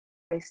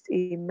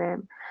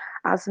Amen.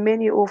 As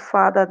many, oh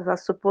Father, that are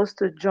supposed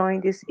to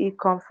join this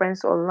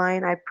e-conference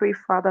online, I pray,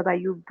 Father, that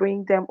you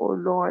bring them, oh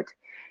Lord,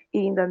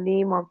 in the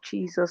name of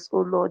Jesus,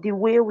 oh Lord. The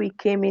way we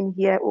came in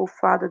here, oh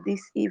Father,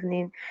 this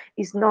evening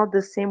is not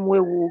the same way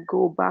we will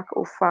go back,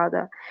 oh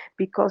Father,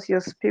 because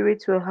your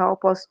spirit will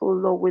help us, oh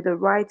Lord, with the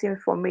right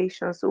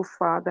information, so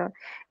Father.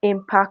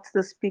 Impact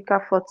the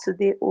speaker for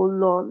today, oh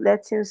Lord.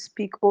 Let him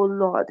speak, oh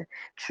Lord,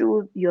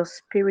 through your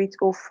spirit,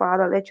 oh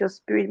Father. Let your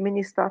spirit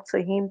minister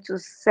to him to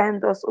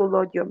send us, oh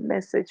Lord, your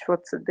message for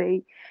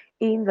today.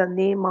 In the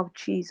name of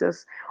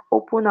Jesus,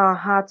 open our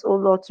hearts, oh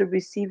Lord, to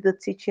receive the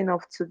teaching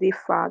of today,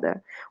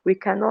 Father. We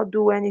cannot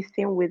do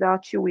anything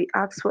without you. We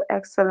ask for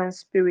excellent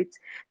spirit.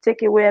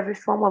 Take away every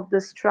form of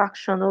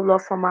distraction, oh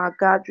Lord, from our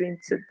gathering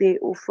today,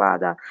 oh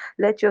Father.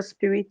 Let your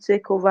spirit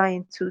take over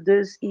into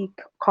this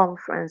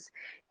conference.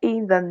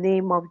 In the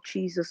name of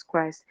Jesus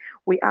Christ.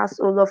 We ask,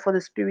 oh Lord, for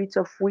the spirit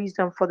of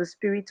wisdom, for the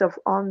spirit of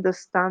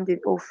understanding,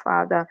 oh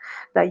Father,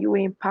 that you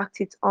impact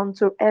it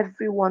onto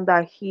everyone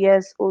that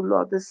hears, oh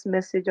Lord, this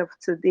message of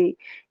today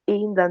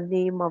in the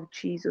name of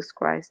Jesus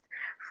Christ.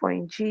 For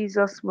in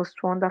Jesus' most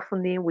wonderful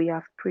name we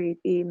have prayed.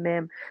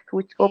 Amen.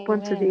 We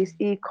open today's Amen.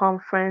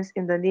 e-conference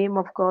in the name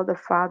of God the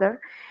Father,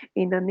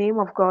 in the name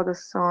of God the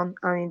Son,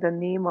 and in the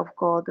name of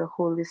God the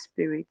Holy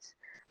Spirit.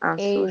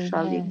 And so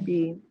shall it Amen.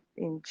 be.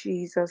 In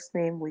Jesus'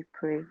 name we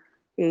pray.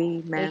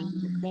 Amen.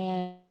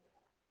 Amen.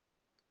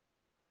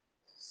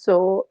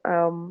 So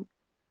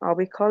I'll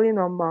be calling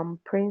on Mom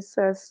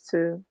Princess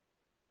to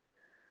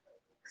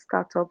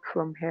start up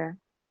from here.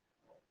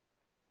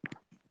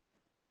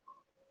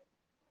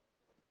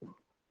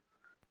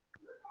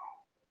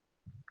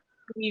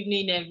 Good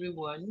evening,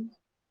 everyone.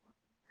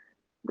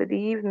 Good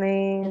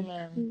evening.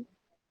 Amen.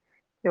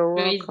 You're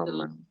Praise welcome, the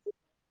ma'am.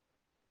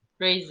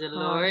 praise the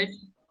Lord.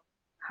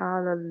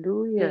 Hall-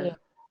 Hallelujah.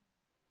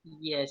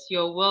 Yes,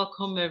 you're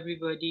welcome,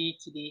 everybody,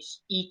 to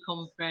this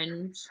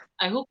e-conference.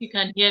 I hope you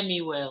can hear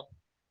me well.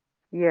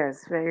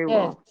 Yes, very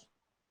Yes. well.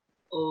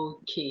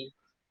 Okay.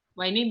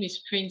 My name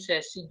is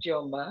Princess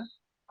Ijoma.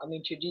 I'm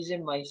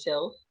introducing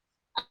myself.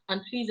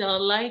 And please, I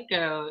would like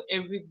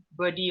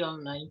everybody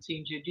online to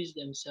introduce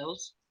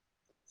themselves,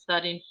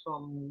 starting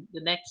from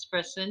the next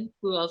person.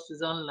 Who else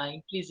is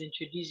online? Please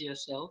introduce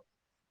yourself.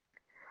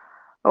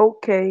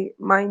 Okay,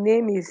 my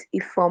name is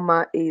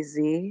Ifoma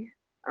Eze.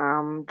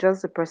 I'm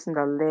just the person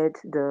that led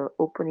the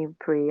opening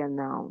prayer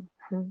now.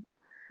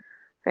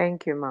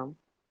 Thank you, ma'am.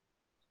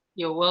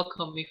 You're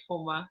welcome,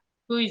 Ifoma.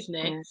 Who is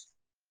Yeah. next?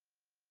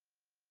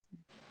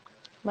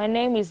 My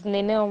name is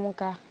Nene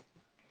Omuka.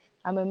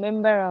 I'm a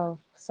member of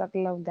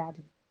Circle of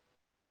Garden.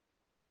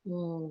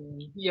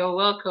 You're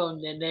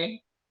welcome, Nene.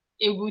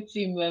 Able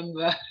team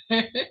member.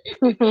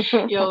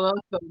 You're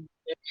welcome.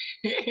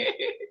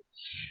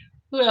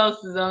 Who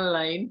else is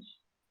online?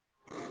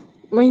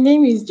 My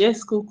name is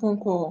Jessica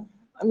Okonkwo.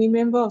 I'm a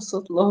member of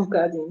Salt Love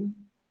Garden.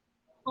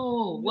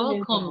 Oh, I'm a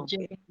member. welcome, Oh,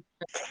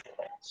 Jessica.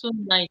 So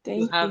nice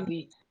to Thank have you.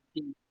 you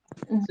today.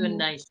 So Mhm.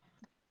 nice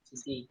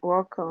today.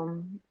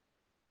 welcome.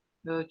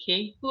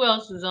 Okay. Who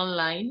else is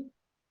online?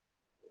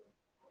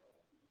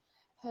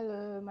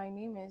 Hello, my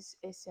name is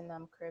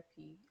Isinam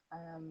Krepi. I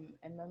am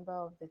a member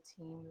of the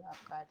team Lab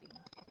Garden.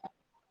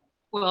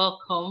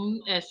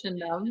 Welcome,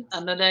 SNM,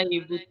 another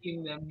Able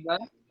team member.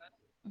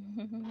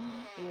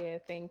 Yeah,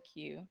 thank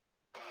you.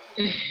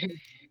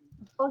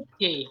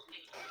 Okay.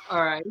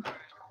 All right.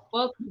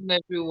 Welcome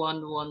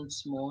everyone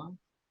once more.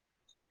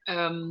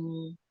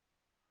 Um,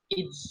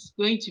 it's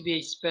going to be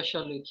a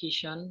special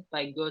occasion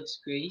by God's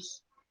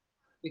grace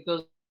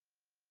because what we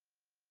do,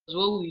 we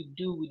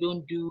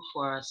don't do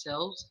for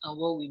ourselves, and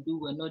what we do,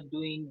 we're not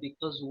doing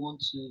because we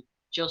want to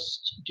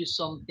just do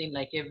something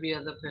like every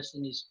other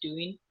person is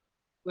doing.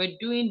 We're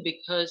doing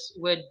because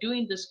we're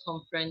doing this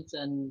conference,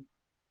 and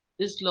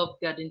this Love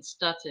Garden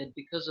started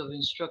because of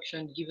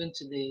instruction given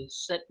to the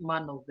set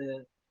man of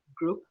the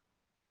group,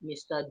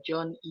 Mr.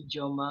 John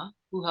Ijoma,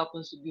 who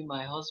happens to be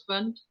my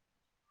husband.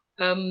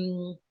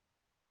 Um,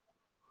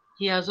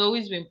 he has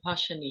always been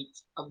passionate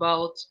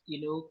about,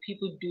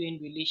 people doing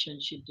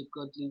relationship the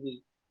godly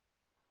way.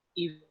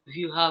 If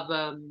you have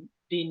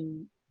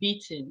been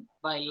beaten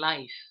by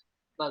life,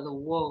 by the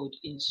world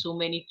in so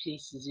many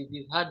places, if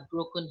you've had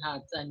broken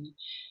hearts and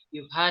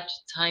you've had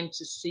time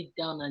to sit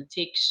down and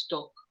take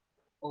stock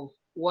of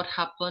what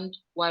happened,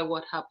 why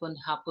what happened,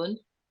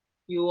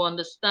 you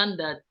understand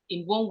that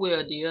in one way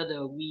or the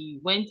other, we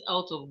went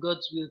out of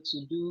God's will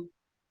to do,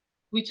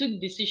 we took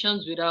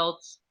decisions without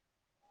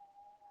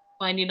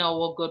finding out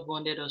what God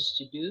wanted us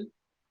to do.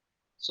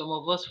 Some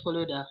of us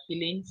followed our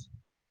feelings.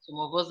 Some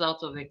of us,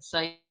 out of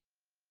excitement,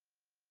 said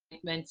yes to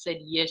who we're not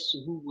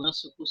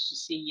supposed to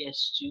say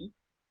yes to.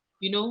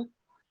 You know?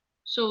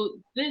 So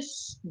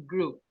this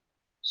group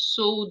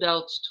sold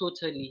out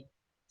totally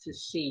to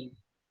save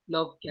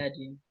Love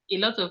Garden. A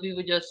lot of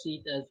people just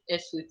see it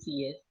as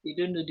SOTS. They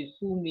don't know the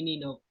full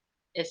meaning of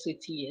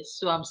SOTS.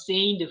 So I'm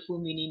saying the full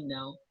meaning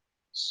now.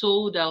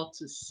 Sold out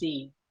to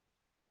save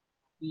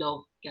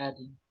Love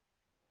Garden.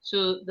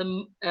 So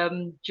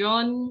the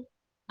John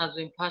has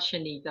been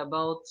passionate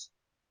about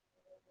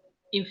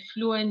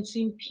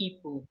influencing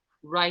people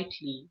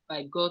rightly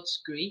by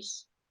God's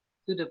grace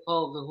through the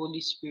power of the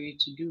Holy Spirit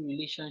to do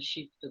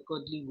relationship the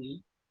godly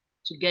way,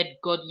 to get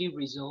godly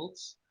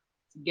results,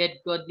 to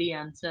get godly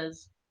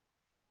answers.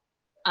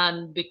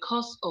 And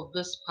because of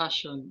this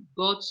passion,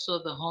 God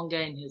saw the hunger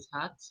in his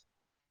heart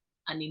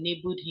and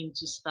enabled him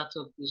to start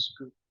up this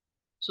group.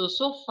 So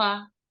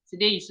far,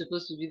 today is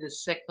supposed to be the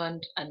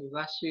second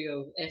anniversary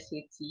of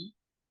SOT.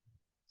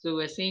 So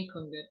we're saying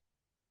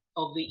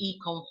of the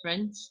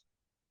e-conference.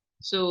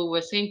 So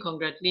we're saying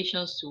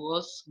congratulations to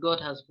us. God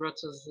has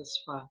brought us this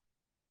far.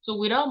 So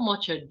without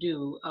much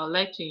ado, I'd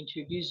like to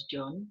introduce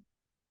John.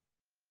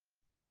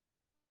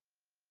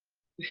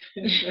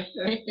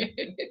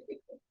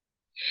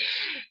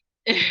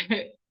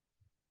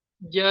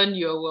 John,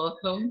 you're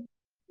welcome.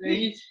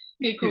 Please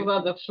take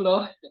over the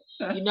floor.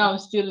 You know, I'm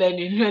still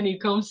learning when it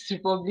comes to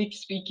public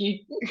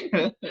speaking.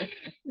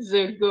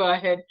 So go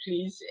ahead,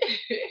 please.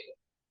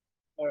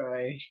 All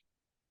right.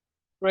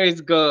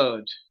 Praise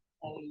God.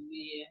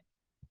 Hallelujah.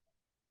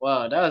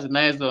 Wow, that was a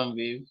nice one,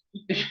 babe.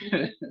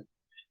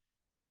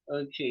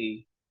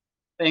 Okay.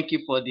 Thank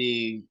you for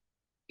the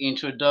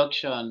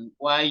introduction.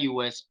 While you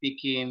were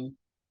speaking,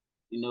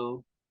 you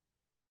know,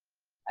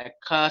 I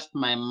cast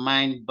my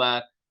mind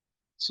back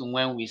to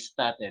when we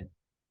started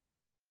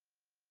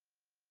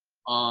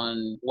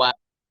on what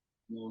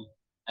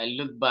I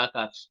look back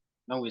at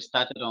when we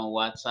started on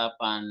WhatsApp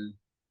and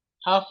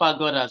how far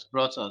God has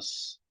brought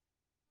us.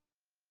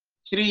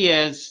 3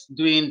 years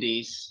doing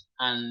this,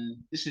 and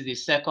this is the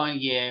second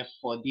year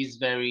for this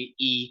very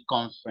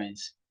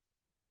e-conference.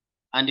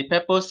 And the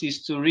purpose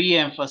is to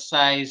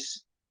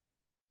re-emphasize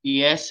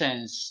the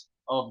essence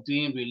of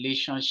doing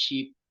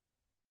relationship,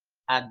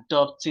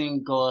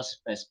 adopting God's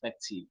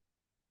perspective.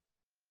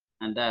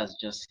 And that's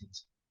just it.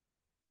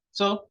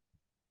 So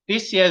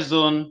this year's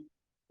zone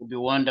will be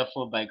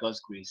wonderful by God's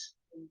grace.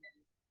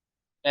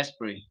 Let's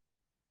pray.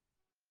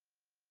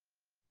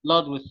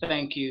 Lord, we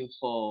thank you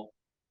for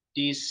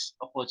this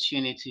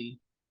opportunity.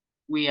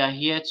 We are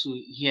here to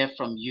hear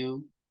from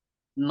you,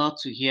 not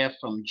to hear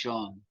from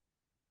John.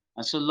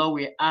 And so, Lord,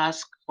 we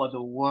ask for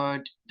the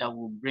word that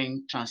will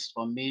bring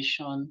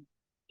transformation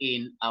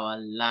in our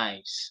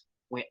lives.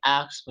 We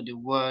ask for the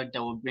word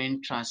that will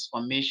bring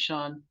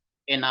transformation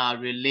in our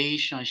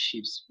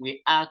relationships.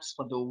 We ask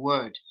for the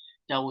word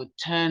that will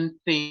turn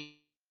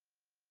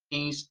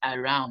things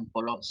around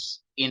for us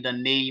in the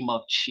name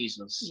of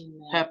Jesus.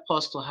 Amen. Help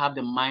us to have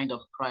the mind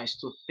of Christ,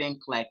 to think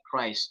like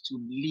Christ, to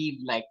live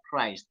like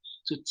Christ,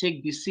 to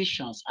take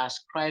decisions as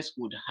Christ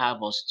would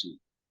have us to.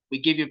 We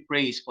give you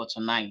praise for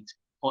tonight.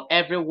 For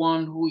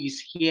everyone who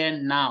is here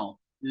now,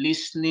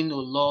 listening, O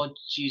Lord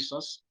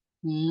Jesus,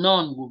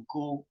 none will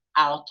go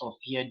out of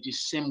here the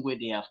same way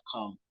they have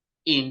come.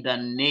 In the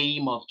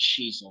name of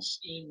Jesus.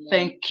 Amen.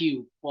 Thank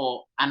you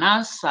for an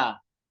answer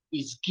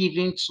is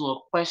given to a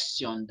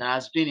question that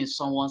has been in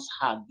someone's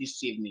heart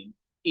this evening.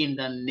 In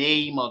the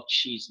name of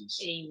Jesus.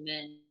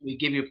 Amen. We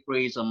give you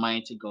praise,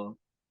 Almighty God.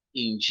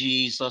 In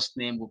Jesus'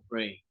 name we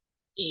pray.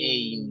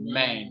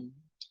 Amen.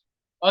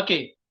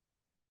 Okay.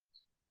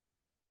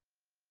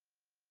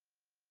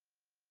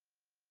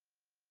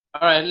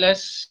 All right,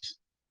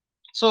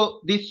 so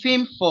the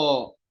theme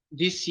for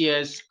this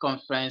year's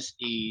conference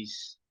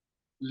is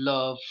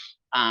love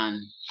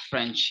and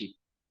friendship.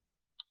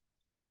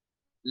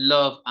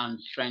 Love and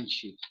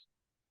friendship.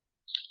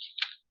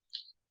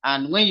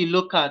 And when you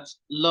look at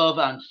love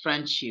and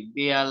friendship,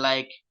 they are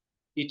like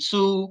the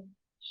two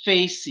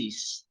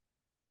faces,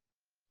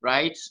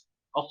 right,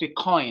 of a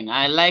coin.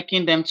 I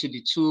liken them to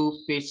the two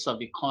faces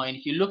of a coin.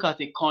 If you look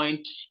at a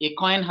coin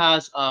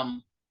has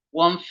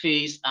one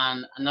face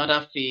and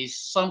another face.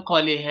 Some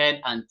call it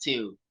head and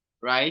tail,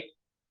 right?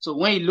 So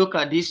when you look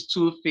at these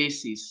two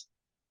faces,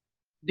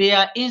 they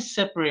are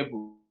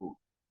inseparable.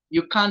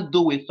 You can't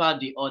do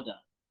without the other.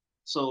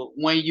 So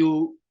when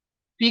you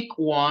pick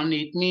one,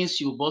 it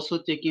means you've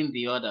also taken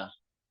the other,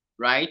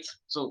 right?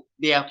 So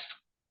they are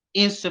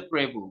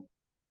inseparable.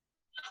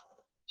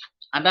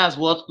 And that's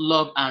what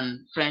love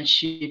and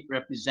friendship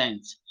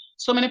represents.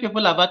 So many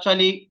people have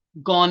actually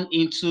gone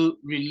into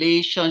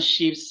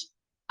relationships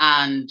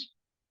and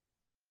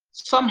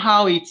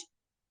somehow it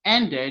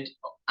ended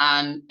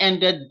and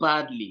ended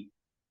badly,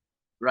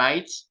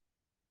 right?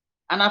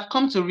 And I've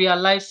come to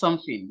realize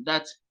something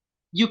that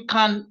you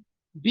can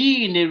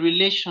be in a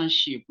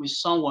relationship with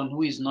someone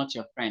who is not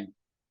your friend.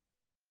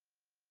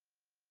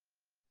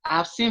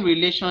 I've seen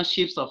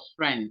relationships of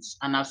friends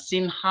and I've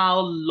seen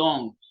how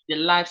long the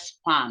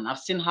lifespan, I've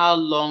seen how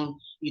long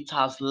it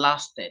has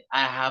lasted.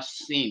 I have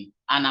seen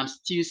and I'm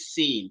still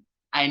seeing.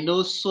 I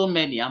know so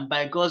many, and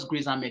by God's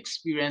grace, I'm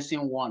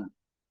experiencing one.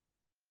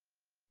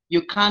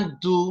 You can't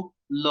do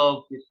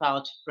love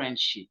without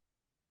friendship.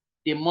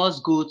 They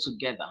must go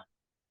together.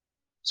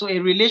 So a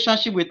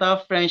relationship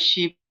without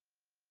friendship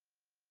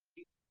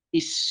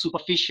is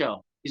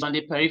superficial, is on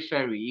the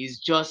periphery, is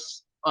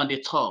just on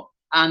the top.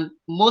 And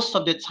most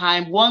of the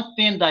time, one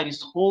thing that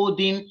is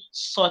holding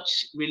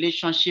such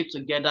relationship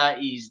together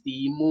is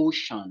the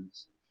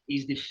emotions,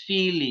 is the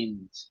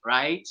feelings,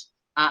 right?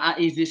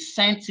 Is the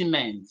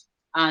sentiment.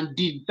 And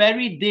the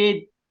very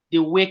day they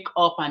wake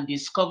up and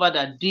discover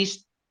that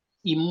this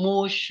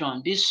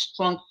emotion, this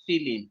strong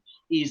feeling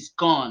is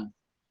gone,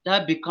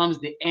 that becomes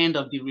the end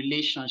of the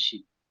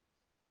relationship.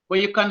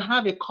 But you can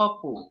have a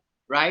couple,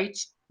 right,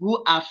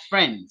 who are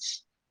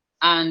friends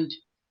and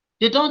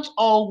they don't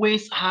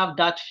always have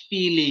that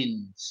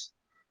feelings.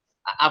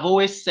 I've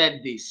always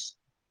said this.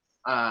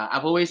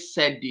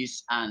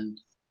 And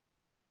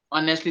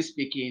honestly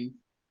speaking,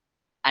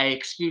 I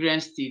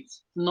experienced it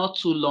not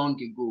too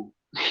long ago.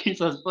 It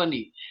was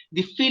funny.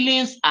 The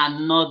feelings are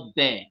not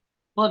there.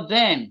 But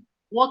then,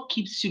 what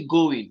keeps you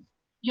going?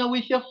 You're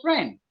with your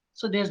friend.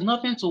 So there's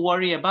nothing to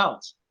worry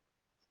about.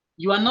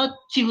 You are not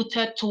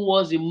tilted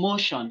towards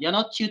emotion. You're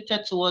not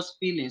tilted towards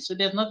feelings. So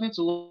there's nothing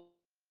to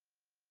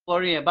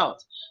worry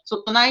about.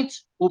 So tonight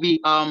we'll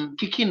be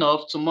kicking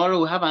off. Tomorrow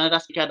we'll have another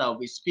speaker that will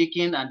be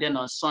speaking, and then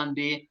on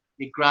Sunday,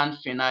 the grand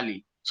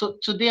finale. So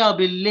today I'll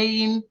be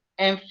laying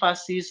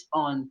emphasis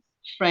on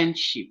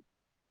friendship.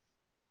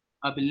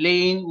 I'll be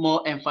laying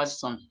more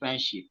emphasis on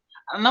friendship.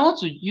 And I want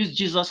to use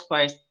Jesus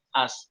Christ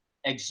as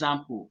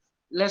example.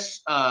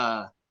 Let's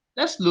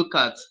look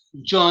at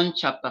John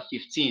chapter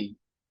 15.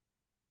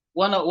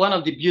 One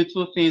of the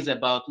beautiful things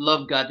about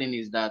Love Garden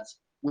is that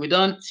we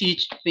don't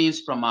teach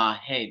things from our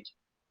head.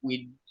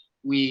 We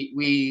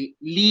we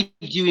lead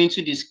you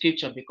into the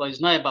scripture because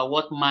it's not about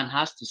what man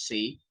has to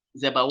say,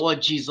 it's about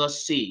what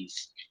Jesus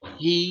says.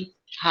 He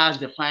has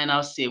the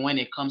final say when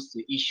it comes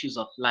to issues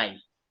of life.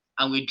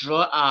 And we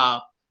draw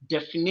our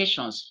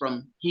definitions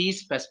from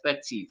his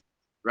perspective,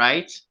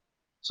 right?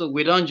 So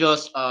we don't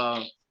just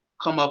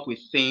come up with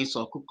things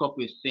or cook up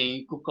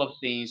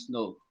things.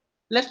 No.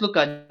 Let's look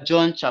at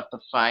John chapter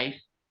 5.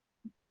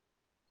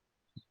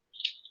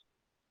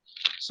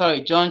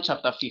 Sorry, John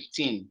chapter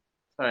 15.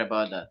 Sorry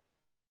about that.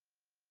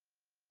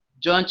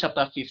 John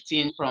chapter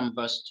 15 from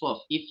verse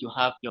 12. If you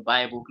have your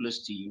Bible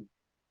close to you,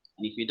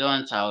 and if you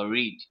don't, I'll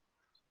read.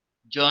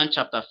 John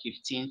chapter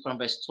 15 from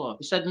verse 12.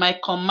 He said, "My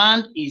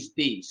command is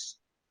this: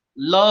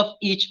 love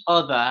each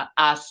other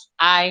as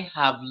I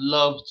have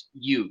loved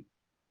you."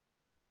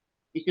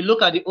 If you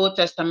look at the Old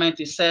Testament,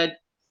 it said,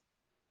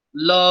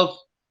 "Love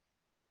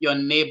your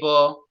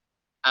neighbor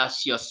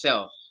as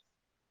yourself."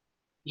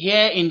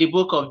 Here in the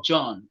book of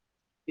John,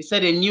 he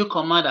said, "A new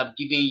command I've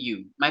given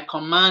you. My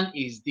command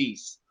is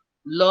this: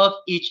 love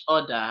each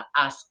other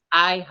as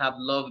I have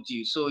loved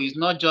you." So it's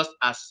not just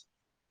as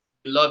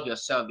you love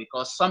yourself,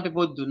 because some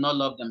people do not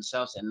love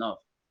themselves enough.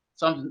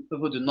 Some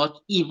people do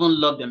not even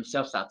love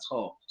themselves at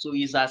all. So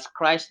it's as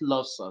Christ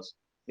loves us,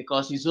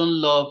 because his own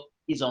love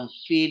is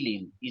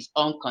unfailing, is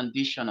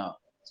unconditional.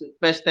 So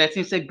verse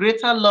 13 says,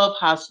 "Greater love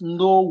has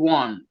no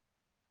one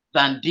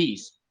than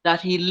this,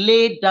 that he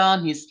laid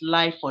down his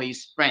life for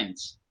his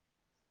friends.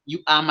 You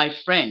are my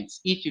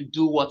friends if you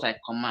do what I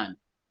command.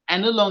 I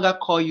no longer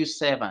call you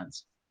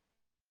servants,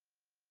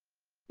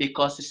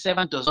 because the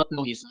servant does not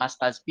know his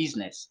master's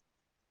business.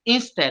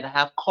 Instead, I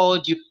have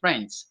called you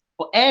friends,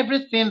 for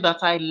everything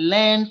that I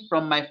learned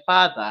from my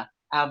Father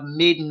I have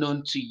made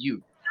known to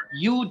you.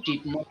 You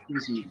did not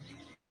choose me,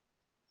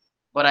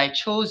 but I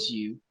chose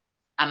you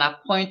and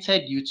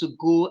appointed you to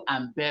go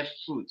and bear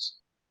fruit,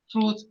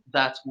 fruit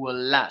that will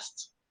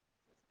last.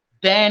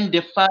 Then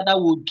the Father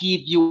will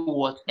give you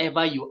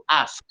whatever you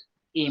ask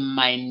in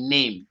my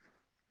name.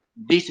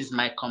 This is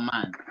my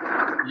command.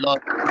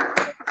 Lord.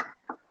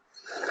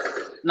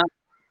 Now,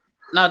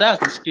 now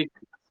that's the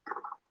scripture.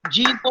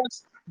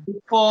 Jesus,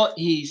 before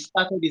he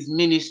started his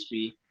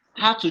ministry,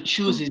 had to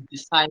choose his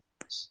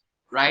disciples,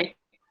 right?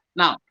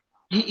 Now,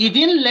 he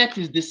didn't let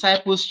his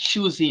disciples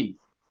choose him,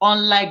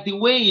 unlike the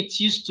way it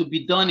used to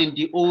be done in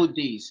the old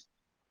days.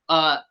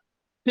 Uh,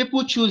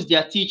 People choose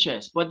their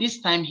teachers, but this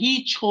time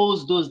he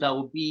chose those that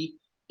would be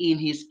in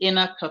his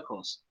inner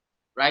caucus,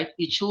 right?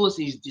 He chose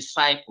his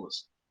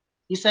disciples.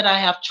 He said, "I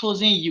have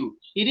chosen you."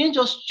 He didn't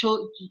just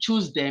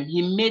choose them,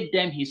 he made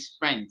them his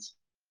friends.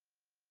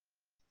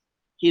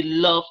 He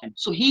loved them.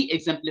 So he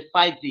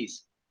exemplified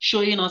this,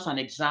 showing us an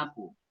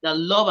example that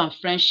love and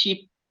friendship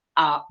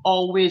are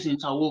always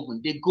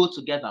interwoven. They go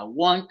together.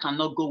 One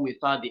cannot go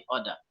without the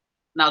other.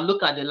 Now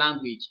look at the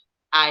language.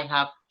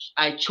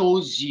 I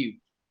chose you,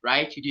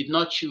 right? You did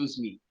not choose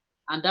me.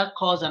 And that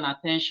calls an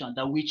attention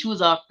that we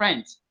choose our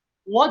friends.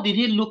 What did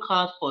he look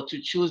out for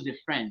to choose the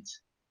friends?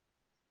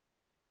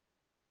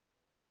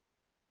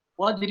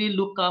 What did he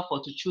look out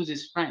for to choose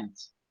his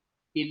friends?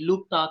 He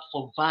looked out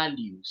for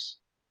values.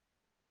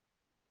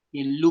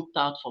 He looked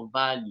out for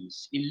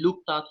values. He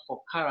looked out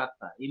for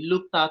character. He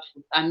looked out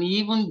for, and he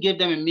even gave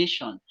them a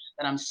mission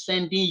that I'm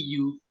sending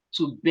you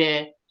to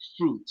bear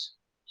fruit,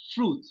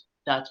 fruit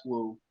that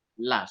will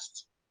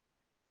last.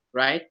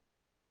 Right?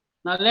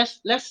 Now let's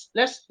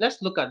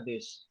look at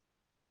this.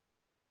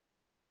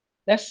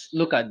 Let's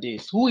look at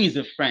this. Who is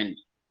a friend?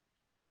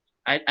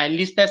 I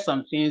listed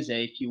some things there.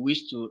 If you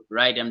wish to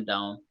write them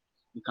down,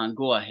 you can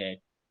go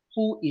ahead.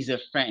 Who is a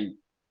friend?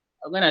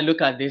 When I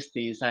look at these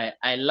things,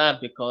 I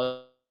laugh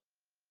because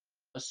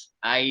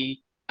I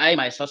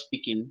myself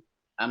speaking,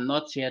 I'm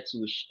not here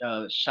to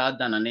shout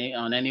down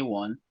on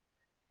anyone.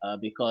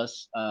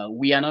 because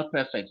we are not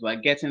perfect. We are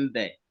getting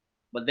there.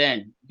 But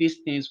then these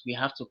things, we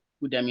have to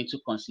put them into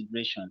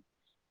consideration.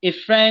 A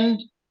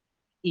friend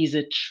is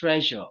a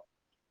treasure.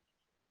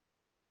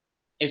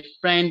 A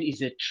friend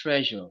is a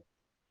treasure.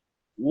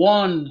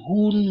 One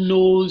who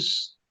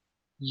knows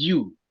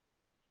you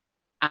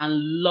and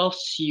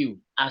loves you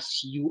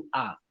as you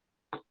are.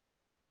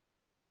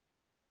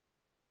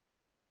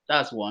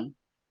 That's one.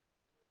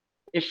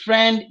 A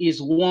friend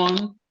is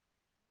one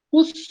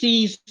who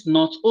sees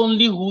not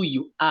only who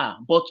you are,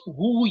 but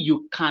who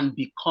you can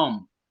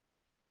become.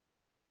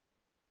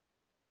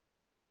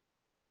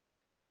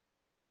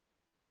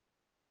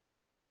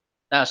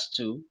 That's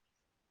two.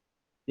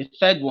 The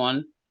third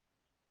one,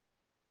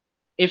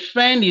 a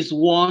friend is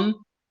one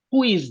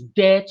who is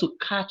there to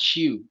catch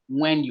you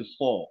when you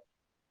fall.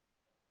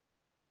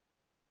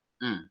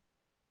 Mm.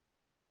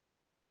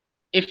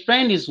 A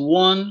friend is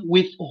one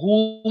with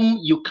whom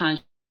you can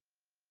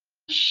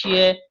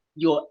share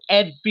your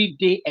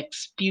everyday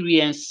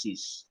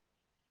experiences.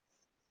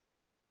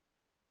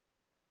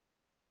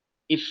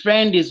 A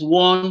friend is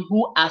one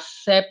who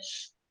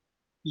accepts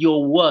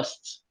your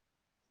worst,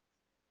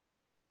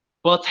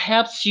 but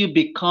helps you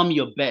become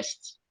your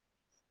best.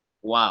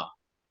 Wow.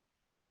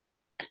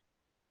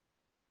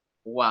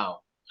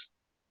 Wow.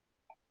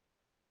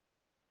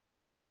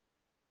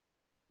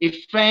 A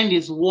friend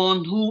is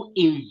one who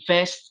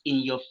invests in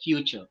your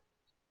future.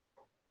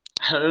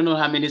 I don't know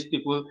how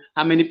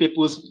many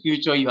people's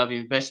future you have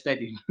invested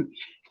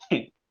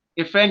in.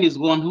 A friend is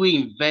one who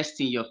invests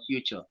in your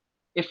future.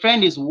 A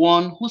friend is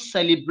one who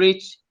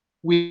celebrates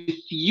with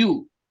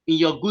you in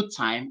your good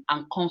time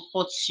and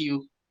comforts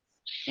you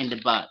in the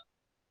bad.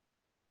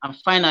 And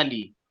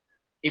finally,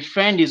 a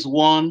friend is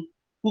one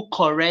who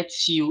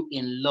corrects you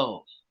in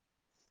love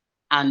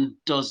and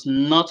does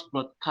not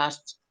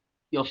broadcast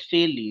your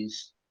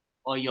failings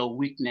or your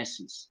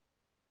weaknesses.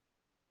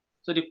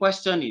 So the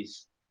question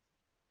is,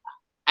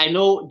 I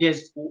know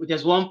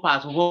there's one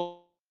part we've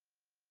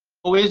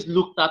always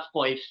looked at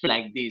for a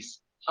friend like this.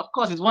 Of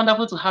course, it's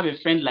wonderful to have a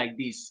friend like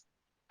this.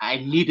 I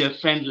need a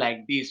friend like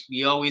this,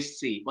 we always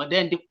say. But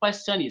then the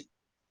question is,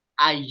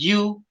 are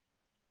you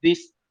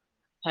this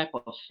type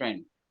of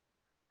friend?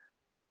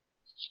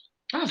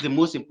 That's the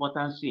most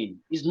important thing.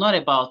 It's not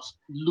about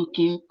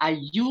looking, are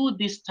you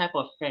this type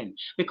of friend?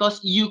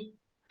 Because you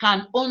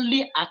can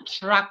only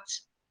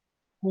attract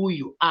who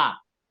you are.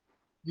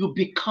 You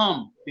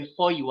become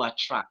before you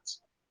attract.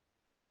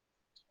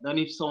 I don't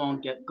know if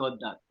someone got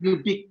that. You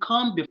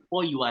become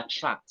before you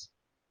attract.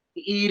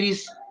 It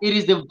is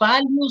the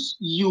values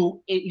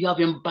you have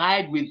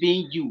imbibed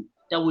within you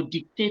that will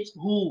dictate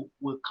who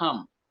will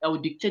come, that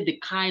will dictate the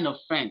kind of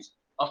friends.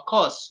 Of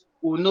course,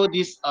 we know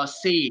this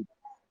saying.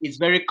 It's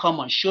very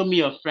common. Show me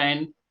your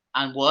friend,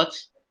 and what?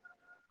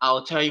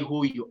 I'll tell you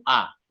who you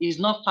are. It's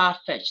not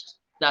far-fetched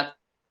that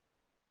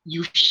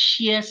you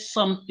share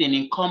something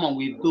in common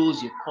with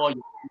those you call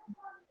your friend.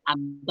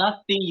 And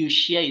that thing you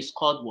share is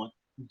called what?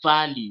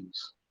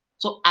 Values.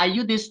 So are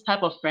you this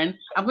type of friend?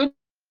 I'm going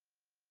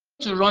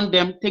to run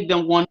them, take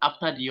them one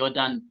after the other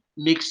and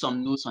make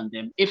some notes on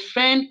them. A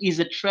friend is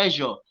a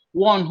treasure,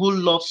 one who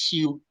loves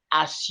you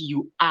as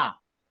you are.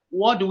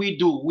 What do?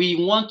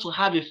 We want to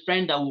have a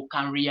friend that we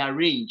can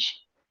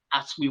rearrange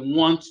as we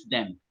want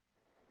them.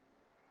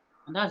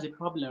 And that's the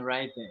problem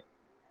right there.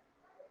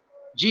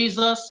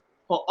 Jesus,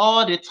 for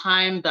all the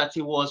time that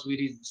he was with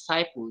his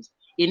disciples,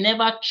 he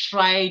never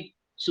tried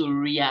to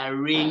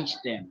rearrange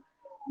them.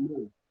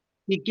 No.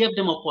 He gave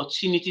them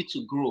opportunity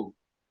to grow.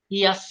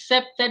 He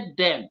accepted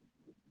them.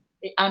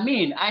 I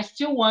mean, I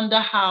still wonder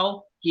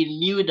how he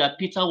knew that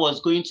Peter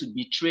was going to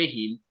betray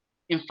him.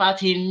 In fact,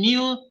 he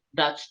knew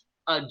that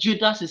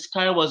Judas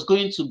Iscariot was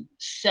going to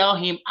sell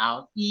him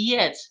out,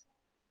 yet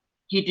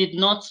he did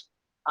not,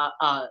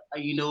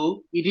 he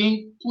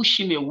didn't push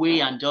him away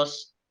and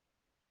just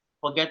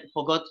forget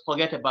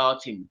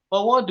about him.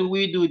 But what do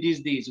we do these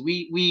days?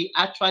 We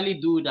actually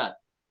do that.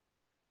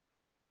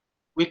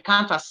 We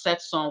can't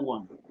accept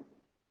someone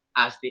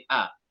as they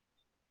are.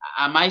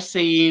 Am I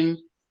saying,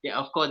 yeah,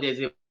 of course, there's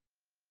a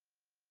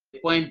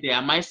point there.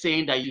 Am I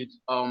saying that you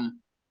should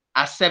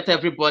accept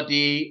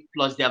everybody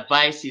plus their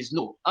vices?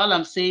 No. All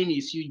I'm saying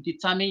is you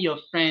determine your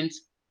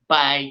friends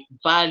by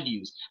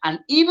values. And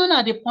even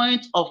at the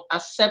point of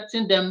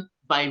accepting them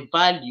by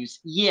values,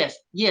 yes,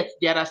 yet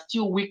there are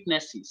still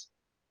weaknesses.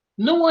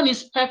 No one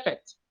is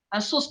perfect.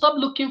 And so stop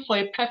looking for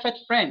a perfect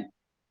friend.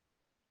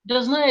 It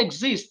does not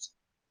exist.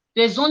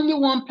 There's only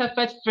one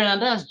perfect friend,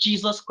 and that's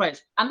Jesus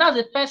Christ. And that's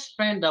the first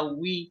friend that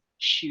we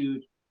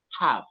should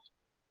have,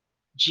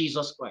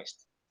 Jesus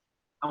Christ.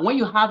 And when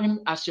you have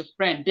him as your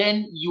friend,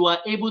 then you are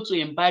able to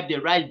imbibe the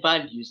right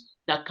values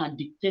that can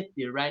dictate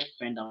the right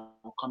friend that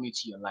will come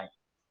into your life.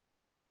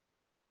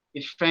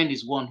 A friend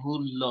is one who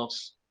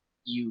loves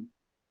you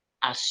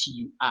as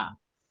you are.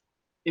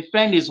 A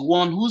friend is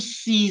one who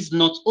sees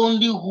not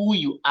only who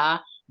you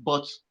are,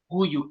 but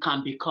who you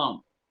can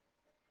become.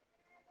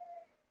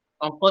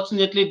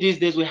 Unfortunately, these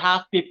days we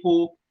have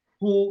people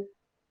who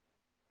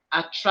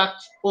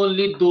attract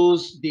only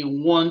those they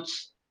want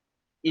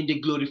in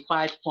the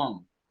glorified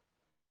form.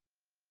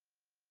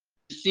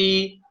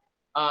 see,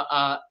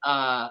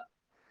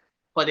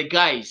 for the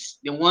guys,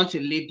 they want a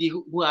lady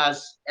who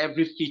has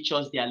every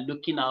features they are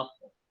looking out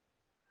for.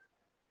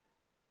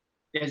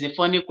 There's a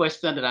funny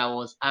question that I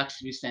was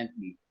asked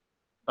recently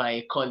by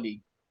a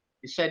colleague.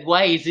 He said,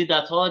 why is it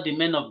that all the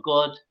men of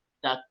God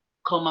that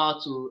come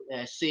out to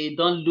say,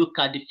 don't look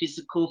at the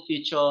physical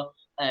feature,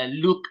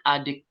 look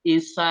at the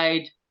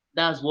inside,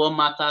 that's what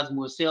matters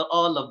most. Say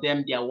all of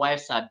them, their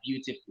wives are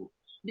beautiful.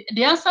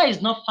 The answer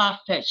is not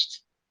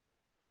far-fetched.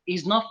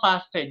 It's not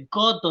far-fetched.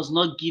 God does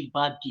not give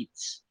bad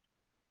gifts.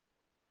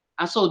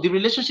 And so the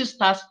relationship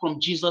starts from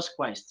Jesus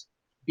Christ,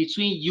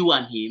 between you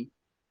and him,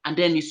 and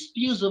then it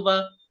spills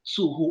over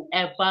to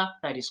whoever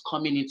that is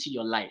coming into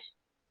your life.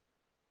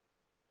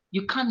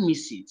 You can't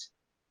miss it.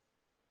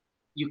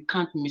 You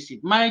can't miss it.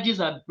 Marriages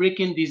are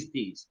breaking these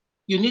days.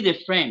 You need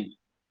a friend.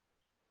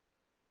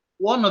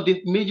 One of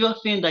the major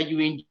things that you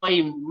enjoy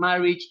in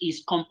marriage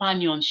is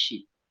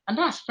companionship, and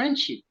that's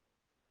friendship.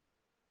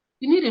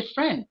 You need a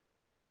friend.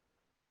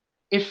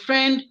 A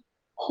friend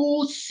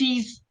who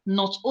sees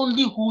not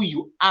only who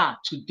you are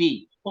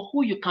today, but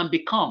who you can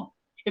become.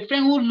 A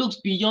friend who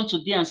looks beyond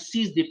today and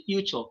sees the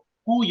future,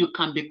 who you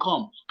can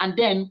become, and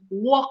then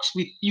works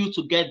with you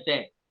to get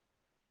there.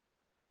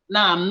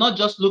 Now, I'm not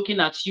just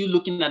looking at you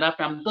looking at that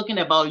friend. I'm talking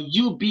about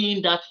you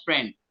being that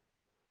friend.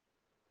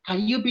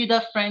 Can you be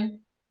that friend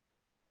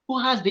who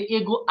has the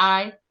ego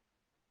eye,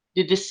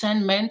 the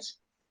discernment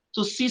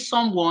to see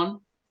someone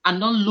and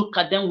not look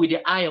at them with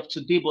the eye of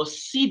today, but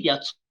see their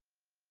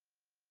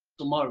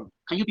tomorrow?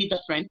 Can you be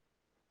that friend?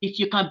 If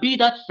you can be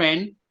that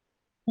friend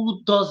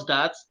who does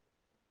that,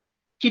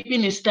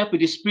 keeping in step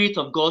with the Spirit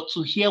of God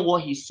to hear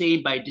what he's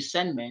saying by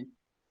discernment,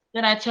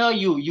 then I tell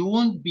you, you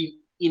won't be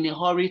in a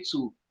hurry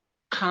to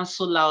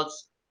cancel out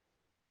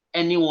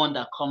anyone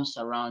that comes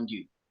around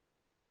you.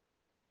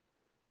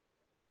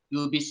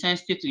 You'll be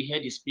sensitive to hear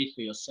the Spirit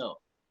for yourself.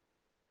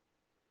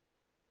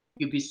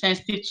 You'll be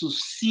sensitive to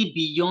see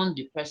beyond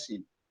the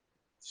person,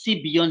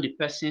 see beyond the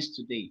persons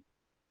today.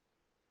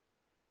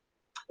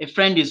 A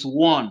friend is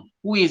one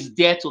who is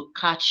there to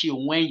catch you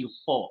when you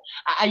fall.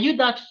 Are you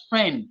that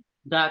friend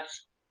that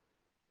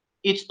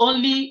it's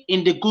only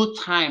in the good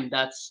time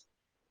that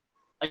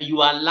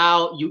you are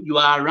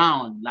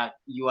around, like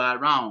you are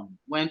around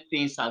when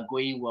things are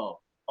going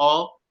well?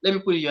 Or let me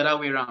put it the other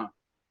way around.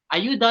 Are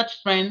you that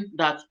friend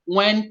that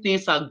when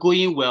things are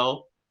going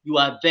well, you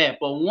are there,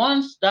 but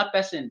once that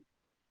person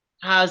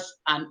has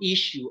an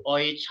issue or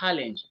a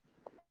challenge,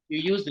 you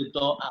use the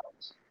door out?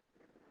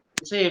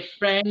 You say a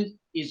friend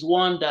is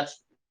one that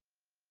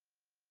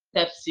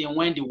steps in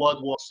when the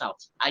world works out.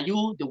 Are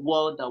you the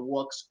world that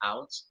works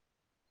out?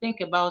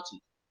 Think about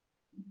it.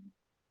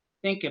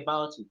 Think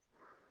about it.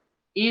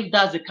 If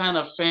that's the kind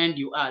of friend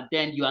you are,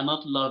 then you are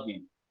not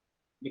loving,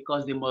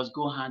 because they must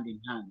go hand in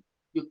hand.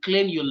 You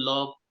claim you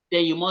love,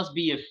 then you must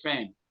be a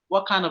friend.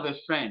 What kind of a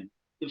friend?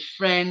 The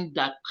friend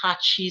that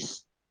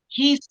catches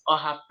his or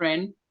her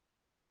friend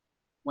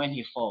when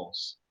he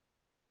falls.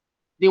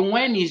 The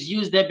when is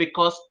used there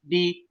because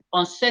the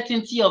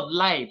uncertainty of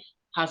life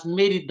has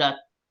made it that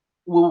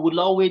there will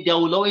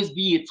always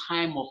be a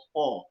time of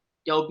fall.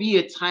 There will be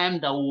a time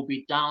that will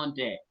be down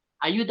there.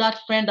 Are you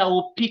that friend that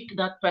will pick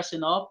that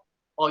person up,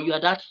 or you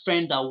are that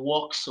friend that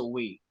walks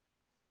away?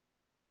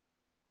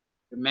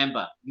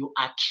 Remember, you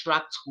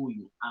attract who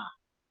you are.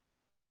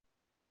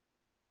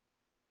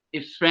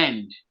 A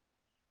friend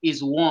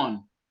is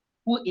one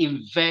who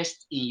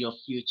invests in your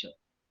future.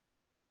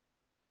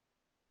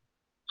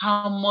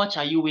 How much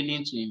are you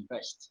willing to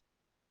invest?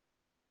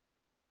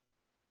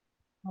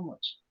 How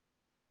much?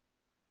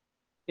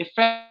 A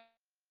friend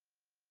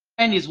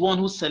is one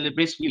who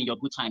celebrates with you in your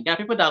good time. There are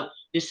people that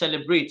they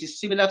celebrate. It's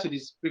similar to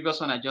this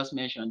previous one I just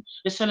mentioned.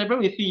 They celebrate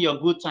with you in your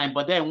good time,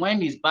 but then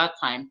when it's bad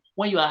time,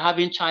 when you are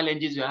having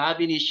challenges, you're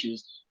having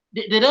issues,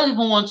 they don't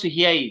even want to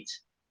hear it.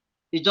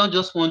 They don't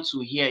just want to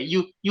hear.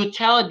 You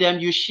tell them,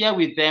 you share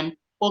with them,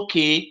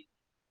 okay,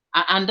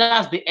 and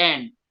that's the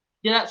end.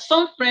 There are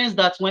some friends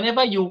that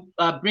whenever you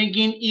are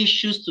bringing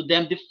issues to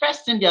them, the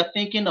first thing they are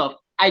thinking of,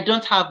 I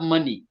don't have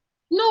money.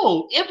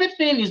 No,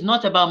 everything is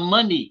not about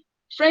money.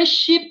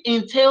 Friendship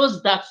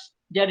entails that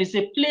there is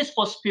a place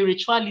for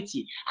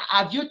spirituality.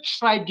 Have you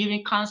tried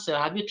giving counsel?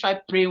 Have you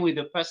tried praying with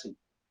the person?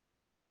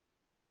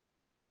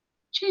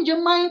 Change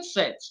your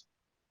mindset.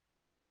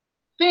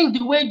 Think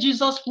the way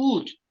Jesus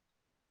would.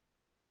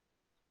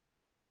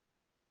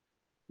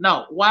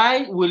 Now,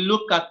 why we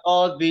look at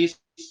all these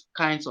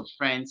kinds of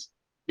friends,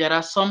 there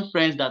are some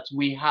friends that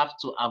we have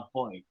to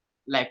avoid,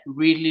 like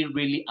really,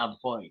 really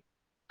avoid.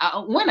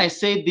 When I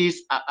say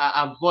this,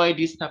 avoid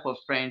this type of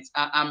friends,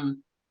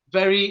 I'm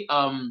very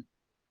I'm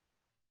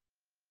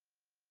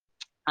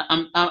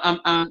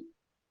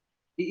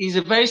it's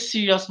a very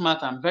serious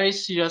matter. I'm very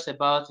serious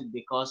about it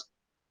because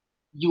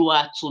you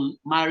are to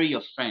marry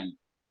your friend.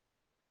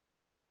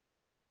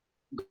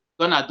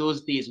 Gone are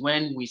those days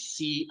when we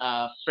see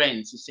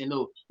friends, we say,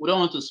 no, we don't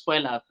want to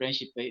spoil our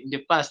friendship. In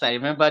the past, I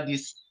remember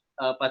this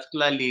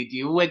particular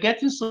lady. We were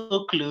getting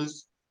so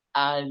close,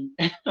 and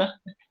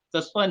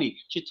That's funny.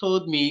 She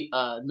told me,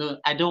 no,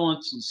 I don't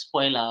want to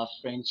spoil our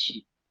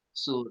friendship.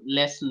 So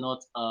let's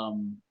not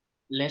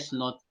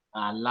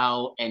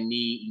allow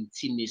any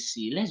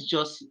intimacy. Let's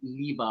just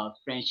leave our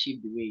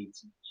friendship the way it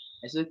is.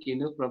 I said, okay,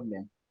 no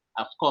problem.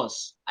 Of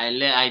course, I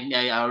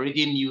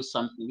already knew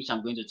something which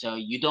I'm going to tell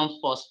you. You don't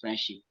force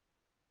friendship.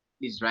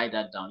 Please write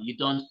that down. You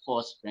don't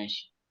force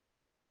friendship.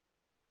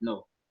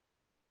 No,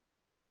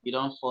 you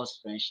don't force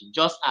friendship.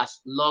 Just as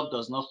love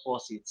does not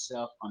force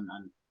itself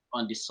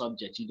on the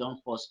subject, you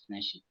don't force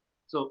friendship.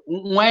 So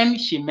when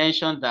she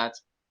mentioned that,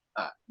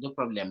 no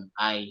problem,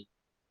 I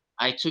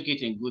took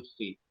it in good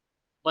faith.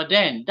 But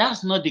then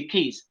that's not the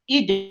case.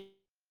 If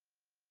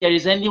there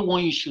is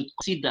anyone you should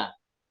consider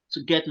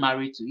to get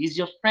married to, is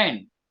your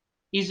friend.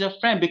 Is your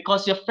friend,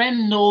 because your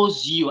friend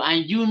knows you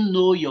and you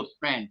know your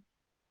friend.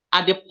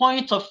 At the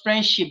point of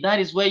friendship, that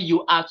is where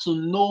you are to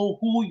know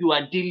who you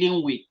are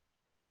dealing with,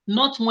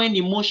 not when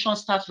emotions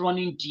start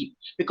running deep.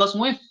 Because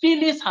when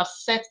feelings have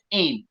set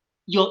in,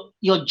 your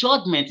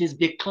judgment is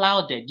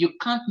beclouded. You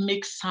can't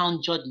make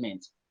sound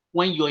judgment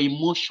when your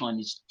emotion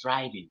is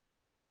driving.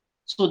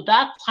 So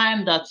that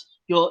time that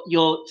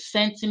your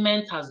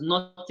sentiment has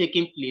not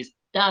taken place,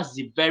 that's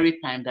the very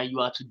time that you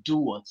are to do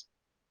what?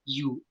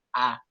 You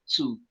are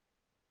to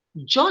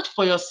judge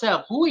for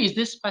yourself. Who is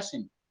this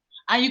person?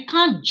 And you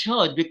can't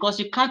judge because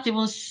you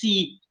can't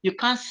see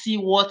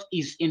what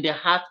is in the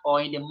heart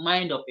or in the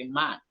mind of a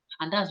man.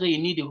 And that's where you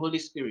need the Holy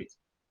Spirit.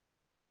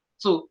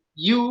 So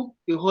you,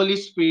 the Holy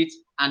Spirit,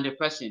 and the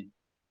person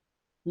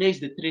makes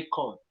the three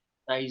chord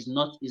that is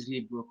not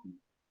easily broken.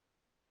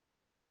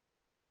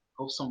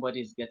 Hope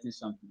somebody is getting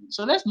something.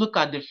 So let's look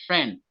at the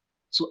friend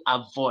to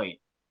avoid.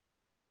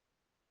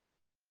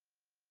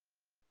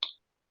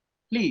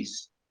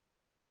 Please,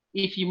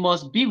 if you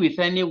must be with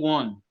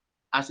anyone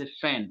as a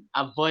friend,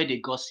 avoid a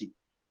gossip.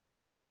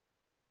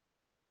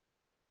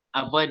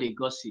 Avoid a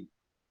gossip.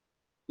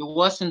 The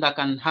worst thing that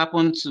can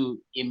happen to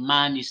a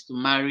man is to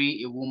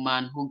marry a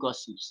woman who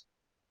gossips.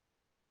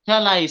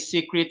 Tell her a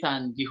secret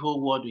and the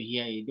whole world will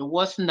hear it. The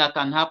worst thing that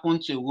can happen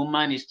to a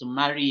woman is to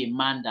marry a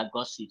man that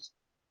gossips.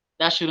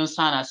 That shouldn't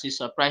sound as a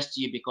surprise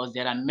to you because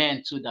there are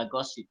men too that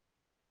gossip.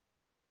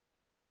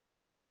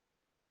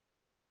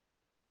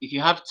 If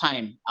you have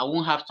time, I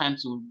won't have time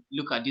to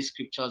look at these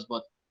scriptures,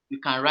 but you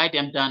can write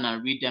them down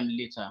and read them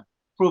later.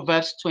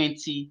 Proverbs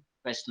 20,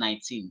 verse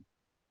 19.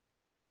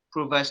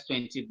 Proverbs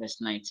 20, verse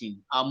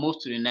 19. I'll move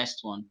to the next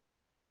one.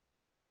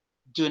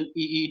 Don't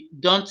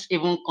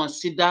even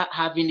consider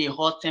having a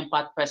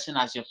hot-tempered person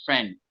as your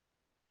friend.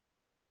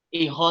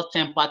 A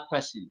hot-tempered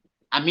person.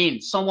 I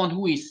mean, someone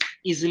who is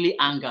easily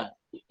angered.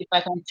 If I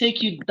can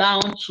take you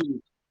down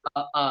to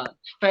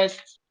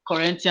First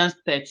Corinthians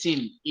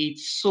 13,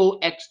 it's so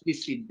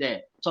explicit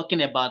there,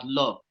 talking about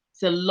love.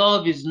 So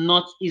love is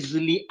not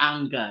easily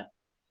angered.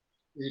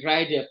 It's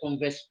right there from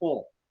verse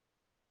 4.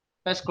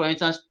 First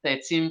Corinthians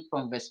 13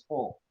 from verse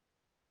 4.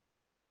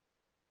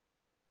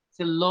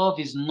 So love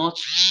is not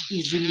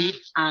easily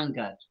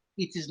angered.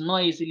 It is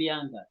not easily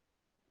angered.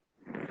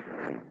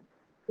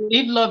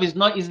 If love is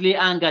not easily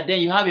angered, then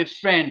you have a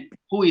friend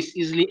who is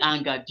easily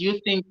angered. Do you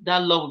think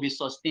that love will be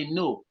sustained?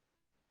 No.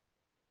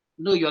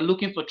 No, you're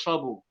looking for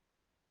trouble.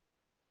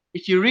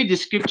 If you read the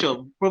scripture,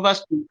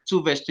 Proverbs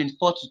 2, verse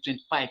 24 to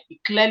 25, it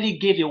clearly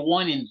gave a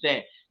warning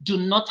there. Do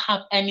not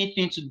have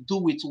anything to do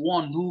with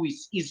one who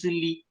is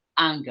easily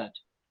angered.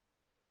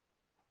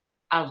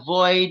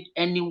 Avoid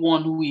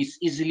anyone who is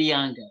easily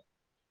angered.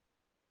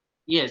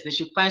 Yes, they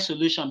should find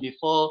solution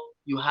before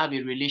you have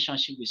a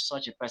relationship with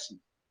such a person.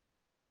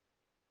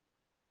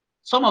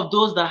 Some of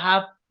those that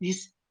have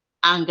this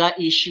anger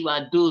issue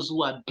are those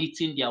who are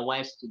beating their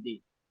wives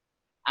today.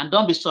 And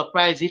don't be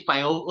surprised if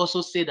I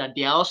also say that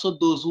there are also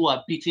those who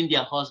are beating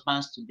their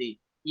husbands today.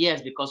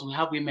 Yes, because we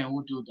have women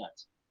who do that.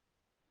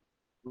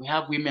 We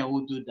have women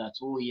who do that.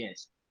 Oh,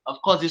 yes.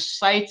 Of course, the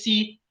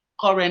society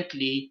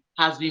currently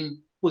has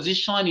been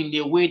positioned in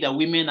a way that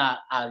women are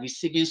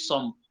receiving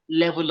some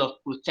level of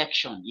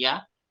protection.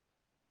 Yeah.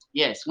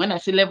 Yes. When I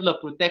say level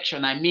of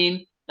protection, I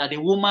mean that a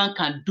woman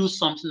can do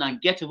something and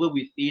get away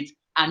with it.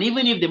 And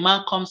even if the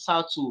man comes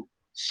out to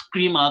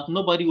scream out,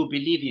 nobody will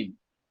believe him.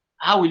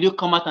 How will you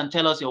come out and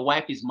tell us your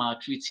wife is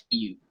maltreating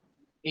you?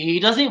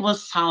 It doesn't even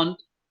sound,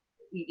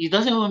 it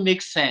doesn't even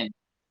make sense.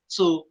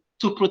 So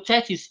to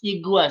protect his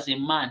ego as a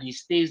man, he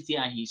stays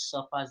there and he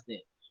suffers there.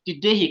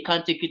 The day he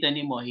can't take it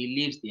anymore, he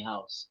leaves the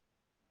house.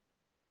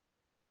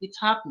 It's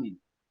happening.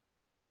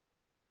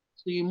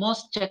 So you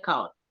must check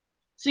out.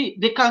 See,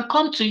 they can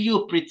come to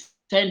you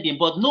pretending,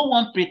 but no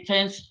one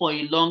pretends for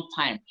a long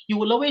time. You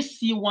will always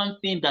see one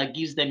thing that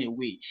gives them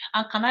away.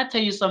 And can I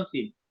tell you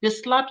something? They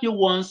slap you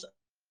once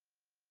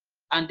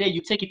and then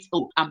you take it,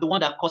 oh, I'm the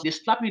one that caused. They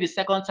slap you the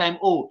second time,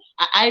 oh,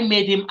 I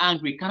made him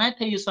angry. Can I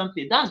tell you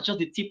something? That's just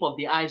the tip of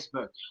the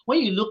iceberg. When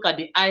you look at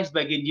the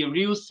iceberg in the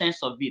real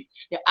sense of it,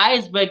 the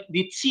iceberg,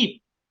 the tip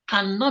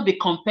cannot be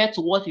compared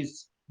to what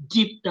is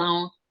deep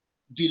down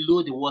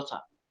below the water.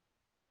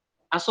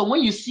 And so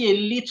when you see a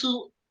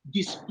little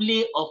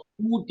display of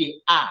who they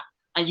are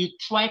and you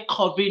try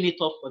covering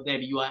it up for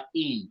them, you are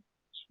in.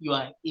 You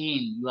are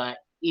in.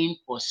 in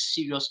for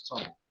serious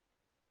trouble.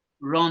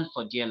 Run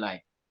for dear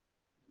life.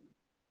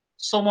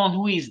 Someone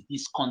who is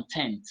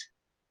discontent.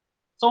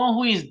 Someone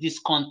who is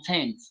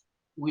discontent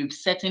will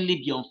certainly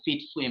be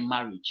unfaithful in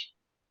marriage.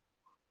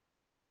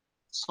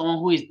 Someone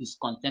who is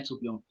discontent will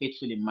be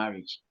unfaithful in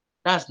marriage.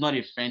 That's not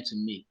a friend to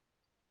me.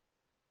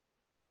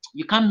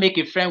 You can't make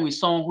a friend with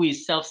someone who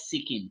is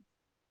self-seeking,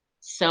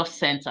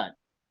 self-centered.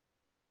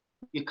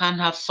 You can't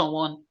have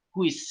someone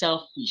who is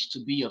selfish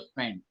to be your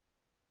friend.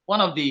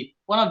 One of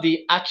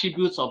the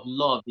attributes of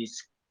love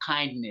is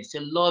kindness. So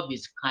love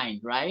is kind,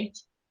 right?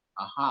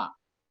 Aha.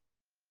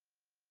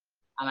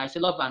 And I say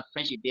love and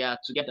friendship, they are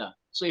together.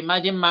 So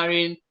imagine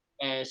marrying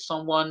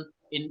someone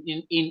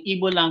in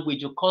Igbo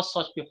language, you call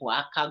such people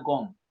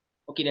akagom.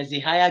 Okay, there's a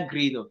higher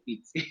grade of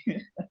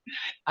it.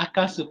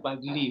 Aka super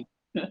glue.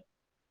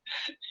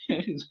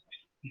 It's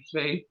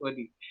very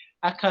funny.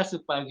 Aka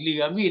super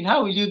glue. I mean,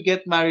 how will you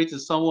get married to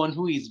someone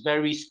who is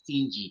very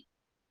stingy?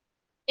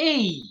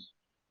 Hey,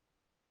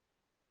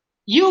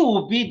 you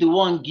will be the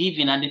one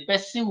giving, and the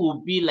person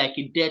will be like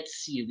a Dead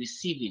Sea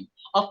receiving.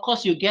 Of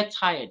course, you get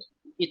tired.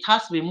 It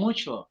has to be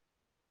mutual.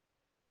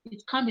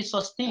 It can't be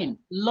sustained.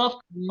 Love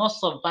cannot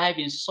survive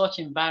in such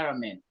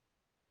environment.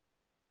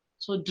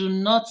 So do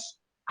not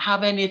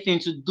have anything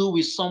to do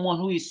with someone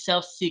who is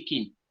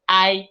self-seeking.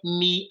 I,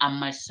 me, and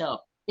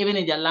myself. Even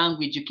in their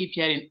language, you keep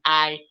hearing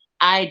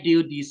I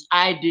do this,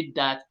 I did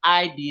that,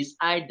 I this,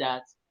 I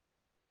that.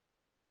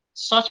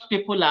 Such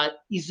people are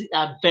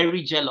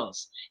very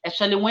jealous,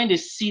 especially when they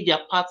see their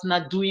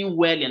partner doing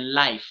well in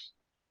life.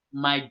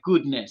 My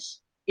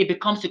goodness, it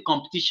becomes a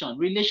competition.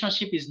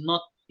 Relationship is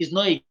not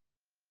a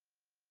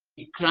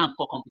ground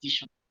for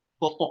competition,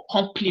 but for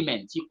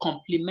compliment. You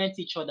complement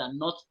each other,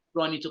 not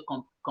run into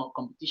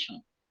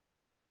competition.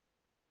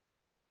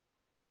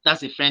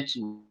 That's a friend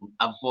to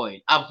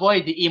avoid.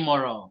 Avoid the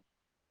immoral.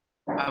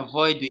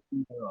 Avoid the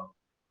immoral.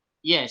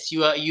 Yes,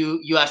 you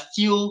are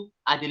still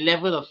at the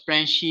level of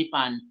friendship,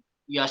 and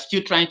you are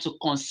still trying to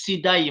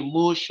consider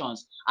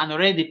emotions, and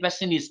already the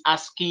person is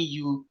asking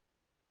you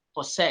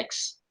for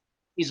sex.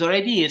 It's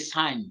already a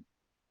sign.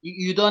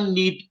 You don't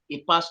need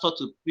a pastor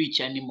to preach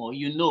anymore,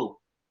 you know.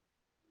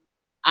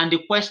 And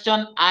the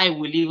question I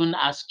will even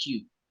ask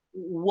you,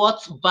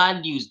 what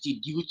values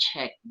did you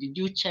check? Did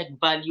you check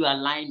value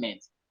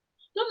alignment?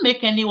 Don't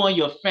make anyone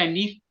your friend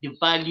if the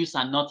values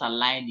are not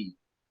aligning.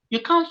 You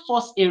can't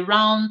force a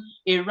round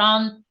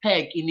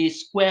peg in a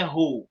square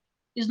hole.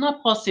 It's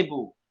not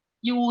possible.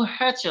 You will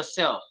hurt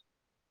yourself.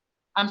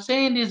 I'm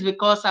saying this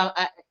because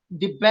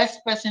the best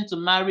person to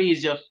marry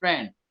is your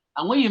friend.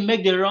 And when you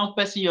make the wrong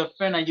person your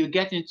friend and you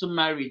get into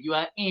marriage, you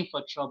are in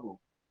for trouble.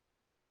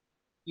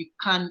 You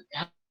can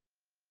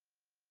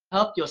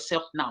help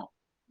yourself now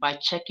by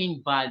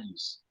checking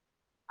values.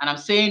 And I'm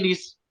saying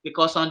this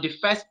because on the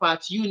first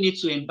part, you need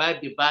to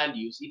imbibe the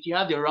values. If you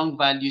have the wrong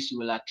values, you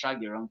will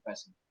attract the wrong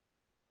person.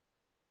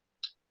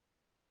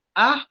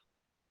 Ah,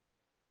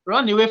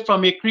 run away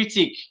from a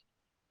critic.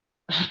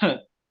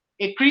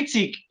 A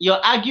critic,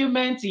 your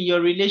argument in your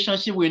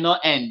relationship will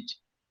not end.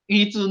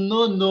 It will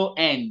know no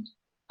end.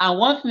 And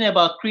one thing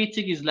about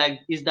critic is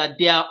that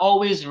they are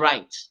always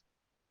right.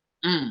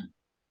 Mm,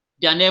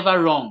 they are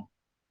never wrong.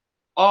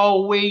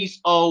 Always,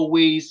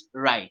 always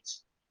right.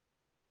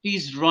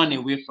 Please run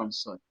away from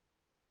such.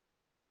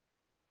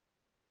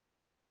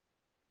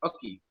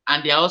 Okay.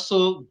 And they are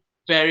also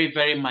very,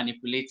 very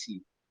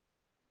manipulative.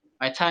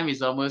 My time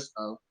is almost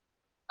up,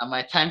 and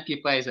my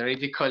timekeeper is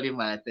already calling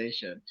my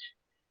attention.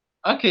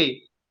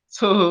 Okay,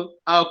 so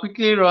I'll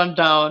quickly run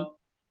down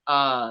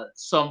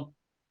some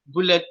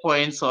bullet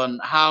points on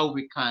how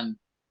we can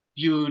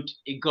build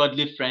a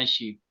godly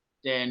friendship.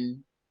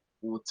 Then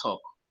we'll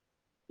talk.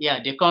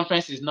 Yeah, the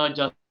conference is not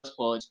just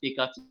for the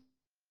speaker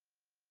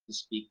to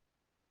speak.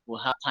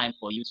 We'll have time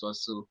for you to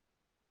also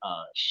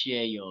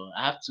share your.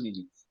 I have 2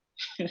 minutes.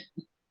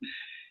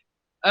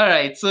 All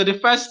right. So the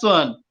first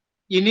one,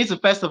 you need to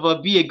first of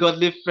all be a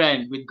godly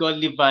friend with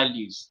godly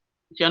values.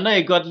 If you're not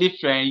a godly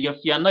friend, if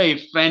you're not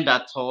a friend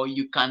at all,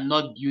 you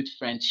cannot build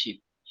friendship.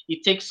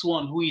 It takes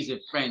one who is a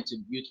friend to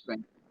build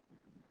friendship.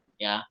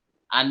 Yeah.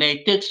 And then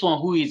it takes one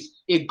who is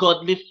a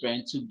godly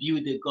friend to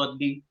build a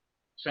godly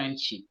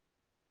friendship.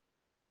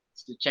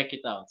 So check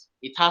it out.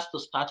 It has to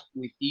start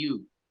with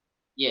you.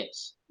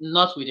 Yes.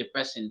 Not with the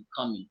person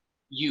coming.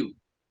 You,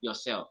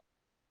 yourself.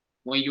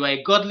 When you are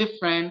a godly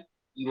friend,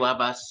 you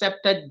have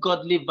accepted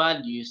godly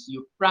values,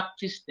 you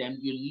practice them,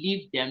 you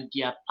live them,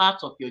 they are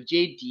part of your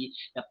JD,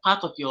 they're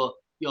part of your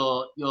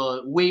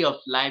way of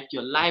life,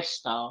 your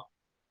lifestyle,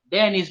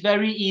 then it's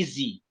very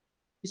easy.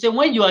 You say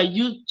when you are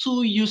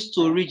too used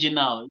to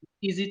original,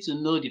 it's easy to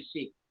know the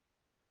fake.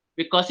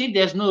 Because if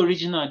there's no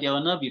original, there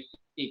will not be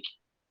fake.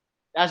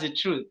 That's the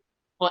truth.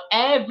 For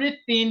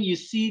everything you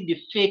see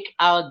the fake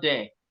out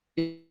there,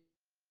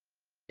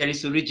 there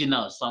is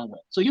original somewhere.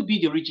 So you be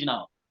the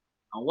original.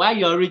 And while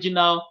you're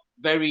original,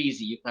 very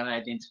easy. You can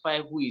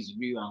identify who is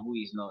real and who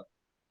is not.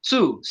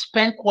 2,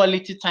 spend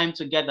quality time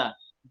together.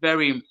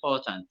 Very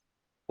important.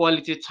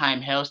 Quality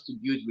time helps to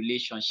build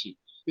relationship.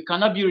 You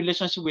cannot build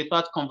relationship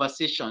without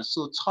conversation.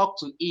 So talk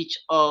to each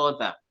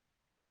other.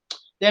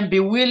 Then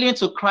be willing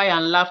to cry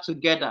and laugh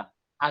together,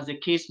 as the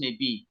case may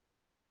be.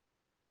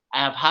 I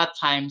have had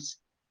times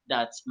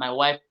that my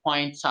wife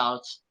points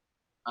out,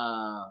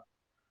 uh,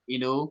 you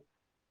know,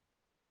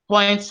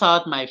 points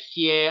out my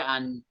fear,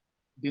 and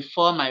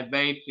before my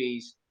very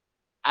face,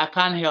 I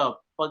can't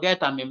help.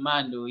 Forget I'm a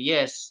man, though.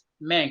 Yes,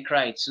 men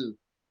cry too.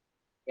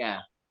 Yeah,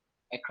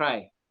 I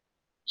cry.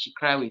 She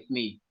cry with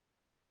me.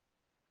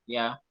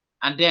 Yeah,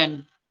 and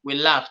then we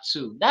laugh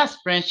too. That's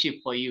friendship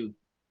for you.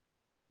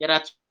 There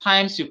are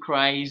times you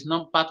cry, it's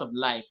not part of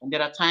life, and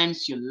there are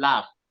times you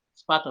laugh,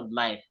 it's part of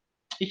life.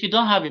 If you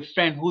don't have a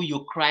friend who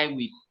you cry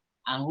with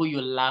and who you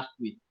laugh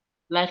with,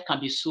 life can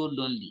be so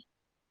lonely.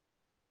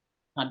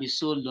 Can be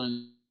so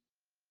lonely.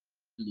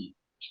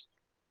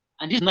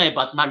 And this is not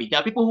about marriage. There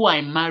are people who are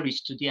in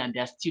marriage today and they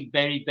are still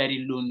very,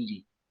 very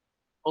lonely.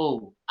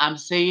 Oh, I'm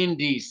saying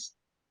this.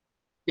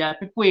 There are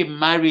people in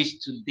marriage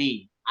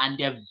today and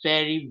they're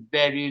very,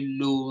 very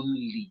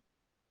lonely.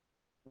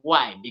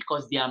 Why?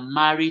 Because they are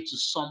married to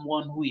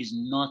someone who is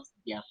not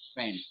their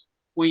friend.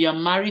 When you're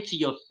married to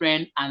your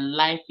friend and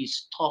life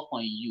is tough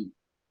on you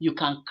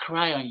can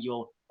cry on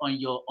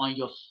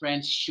your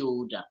friend's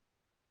shoulder,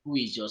 who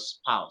is your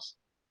spouse.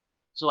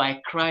 So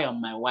I cry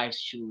on my wife's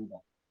shoulder.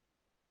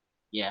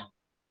 Yeah.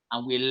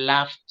 And we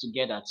laugh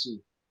together too.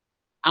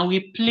 And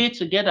we play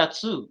together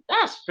too.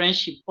 That's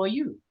friendship for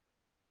you.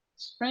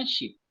 It's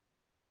friendship.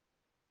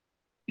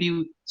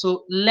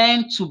 So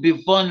learn to be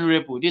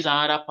vulnerable. This is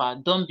another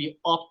part. Don't be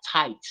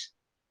uptight.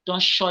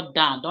 Don't shut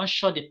down. Don't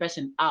shut the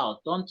person out.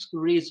 Don't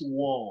raise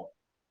war.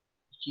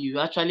 You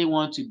actually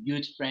want to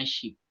build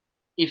friendship.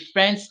 If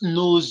friends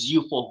knows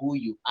you for who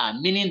you are,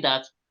 meaning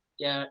that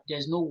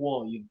there's no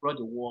wall. You brought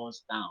the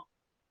walls down.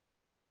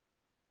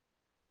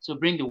 So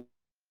bring the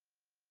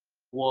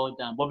wall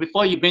down. But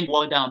before you bring the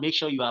wall down, make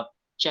sure you have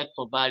checked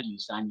for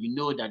values and you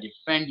know that the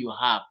friend you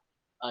have,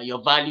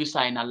 your values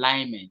are in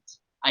alignment.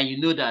 And you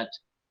know that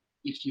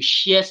if you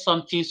share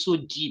something so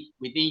deep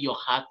within your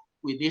heart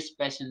with this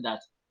person that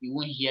you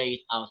won't hear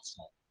it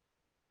outside.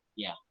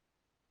 Yeah.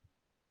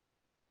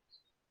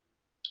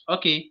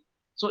 Okay.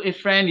 So a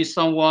friend is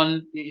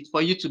someone, it's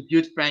for you to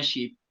build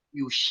friendship.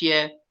 You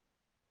share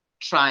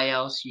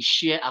trials, you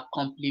share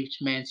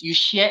accomplishments, you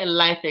share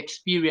life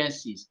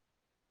experiences.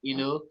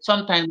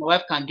 Sometimes my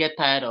wife can get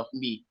tired of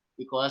me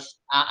because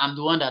I'm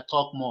the one that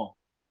talk more.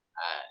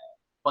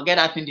 Forget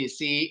that thing they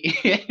say.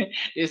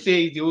 They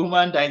say it's the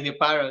woman that is a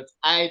parrot.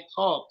 I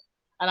talk,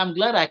 and I'm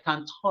glad I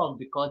can talk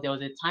because there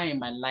was a time in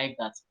my life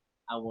that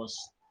I was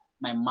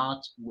my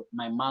mouth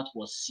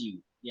was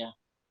sealed. Yeah,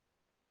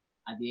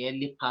 at the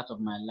early part of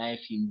my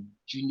life in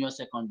junior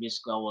secondary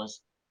school, I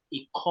was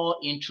a core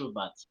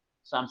introvert.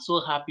 So I'm so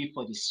happy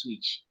for the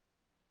switch.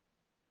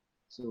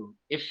 So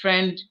a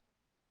friend,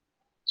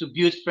 to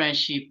build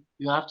friendship,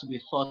 you have to be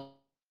thoughtful,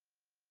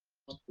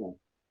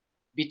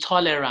 be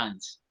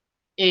tolerant.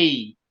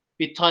 A,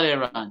 be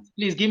tolerant.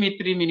 Please give me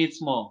 3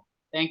 minutes more.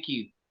 Thank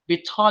you.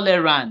 Be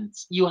tolerant.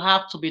 You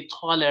have to be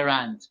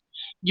tolerant.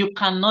 You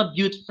cannot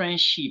build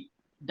friendship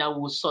that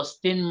will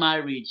sustain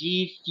marriage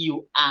if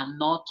you are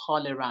not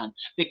tolerant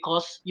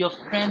because your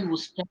friend will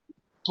step on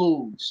your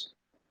toes.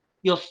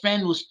 Your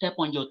friend will step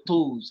on your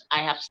toes. I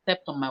have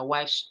stepped on my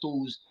wife's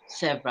toes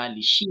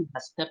severally. She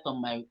has stepped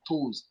on my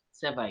toes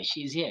severally.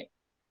 She's here.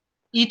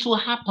 It will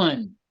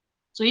happen.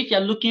 So if you're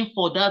looking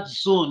for that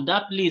zone,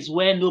 that place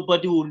where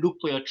nobody will look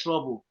for your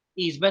trouble,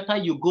 it's better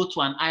you go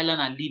to an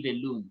island and live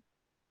alone.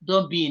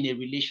 Don't be in a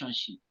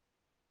relationship.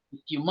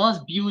 If you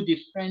must build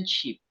a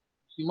friendship,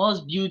 you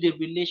must build a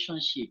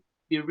relationship,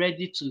 be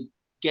ready to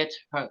get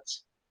hurt.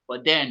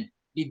 But then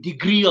the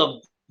degree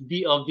of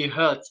the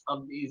hurt,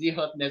 is it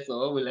hotness or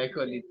what will I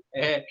call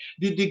it?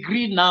 The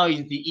degree now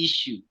is the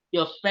issue.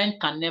 Your friend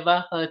can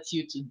never hurt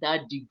you to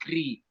that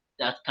degree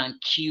that can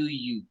kill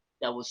you,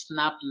 that will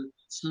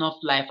snuff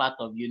life out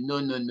of you. No,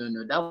 no, no,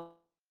 no. That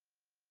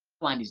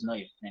one is not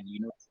a friend.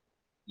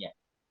 Yeah.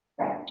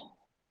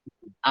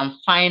 And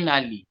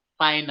finally,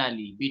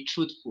 be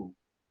truthful.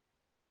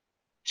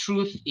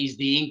 Truth is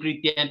the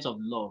ingredient of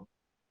love.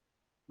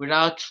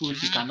 Without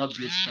truth, you cannot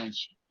build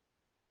friendship.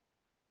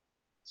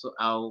 So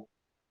I'll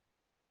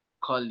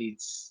call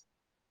it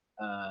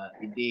a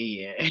day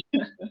here.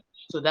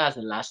 So that's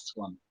the last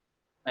one.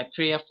 My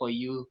prayer for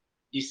you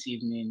this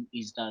evening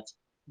is that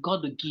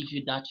God will give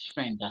you that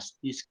friend that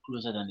stays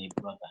closer than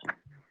a brother.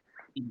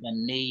 In the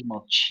name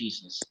of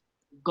Jesus.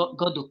 God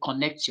will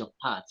connect your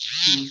paths.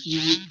 He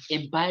will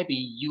imbibe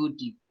in you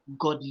the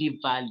godly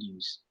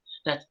values.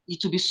 That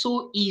it will be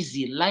so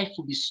easy. Life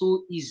will be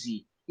so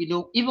easy.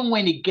 Even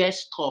when it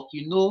gets tough,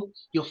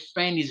 your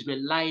friend is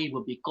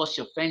reliable because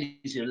your friend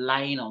is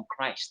relying on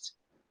Christ.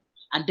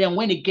 And then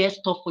when it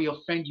gets tough for your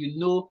friend, you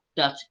know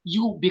that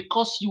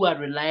because you are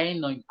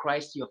relying on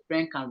Christ, your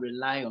friend can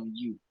rely on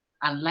you.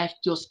 And life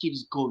just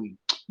keeps going.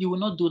 You will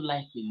not do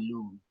life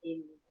alone.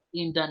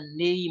 In the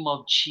name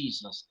of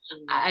Jesus.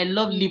 I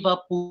love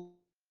Liverpool's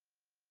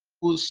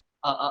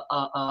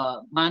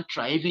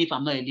mantra, even if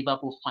I'm not a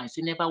Liverpool fan.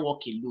 Say never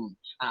walk alone.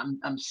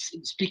 I'm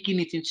speaking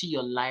it into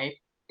your life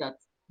that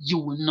you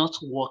will not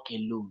walk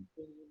alone.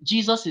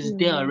 Jesus is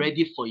there Amen.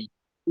 already for you.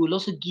 He will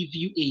also give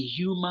you a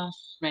human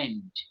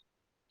friend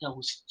that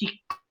will stick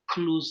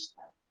close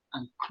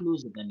and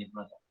closer than a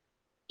brother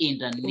in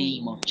the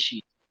name of Amen.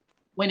 Jesus.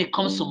 When it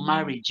comes to Amen.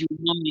 marriage, you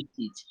will not meet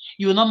it.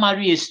 You will not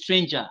marry a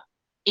stranger.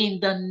 In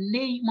the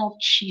name of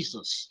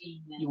Jesus,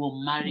 you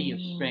will marry a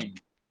Amen. friend,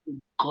 a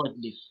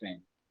godly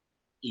friend.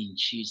 In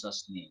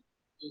Jesus' name.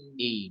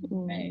 Amen.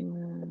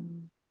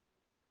 Amen.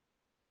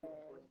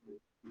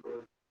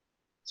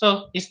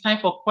 So it's time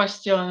for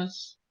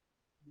questions,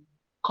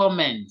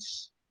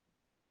 comments,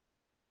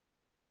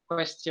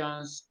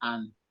 questions,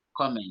 and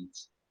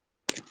comments.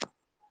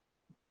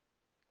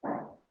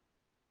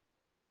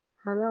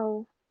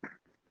 Hello.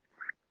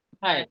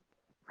 Hi.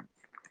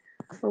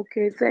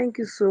 Okay, thank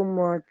you so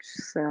much,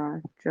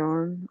 Sir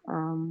John.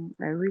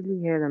 I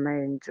really heard and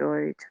I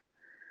enjoyed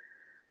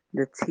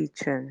the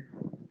teaching.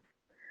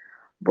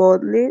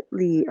 But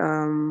lately,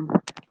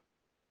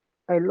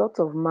 a lot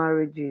of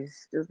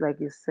marriages, just like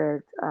you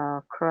said,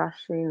 are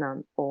crashing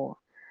and all.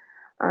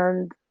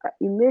 And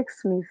it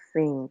makes me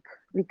think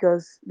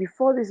because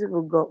before these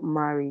people got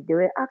married, they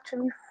were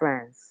actually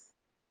friends.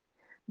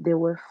 They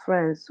were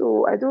friends.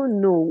 So I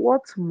don't know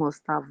what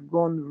must have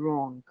gone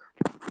wrong.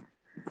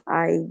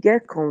 I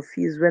get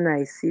confused when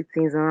I see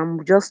things and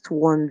I'm just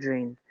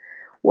wondering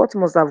what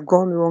must have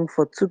gone wrong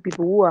for two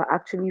people who are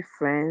actually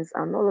friends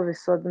and all of a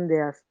sudden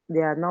they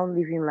are now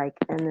living like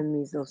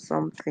enemies or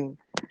something.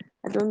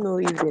 I don't know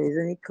if there is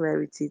any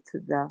clarity to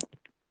that.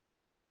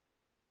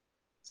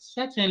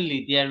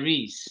 Certainly there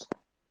is.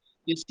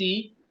 You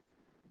see,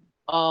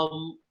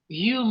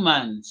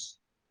 humans,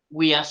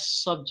 we are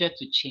subject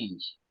to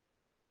change,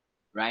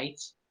 right?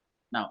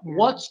 Now, Yeah.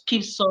 what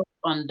keeps us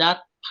on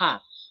that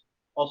path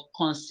of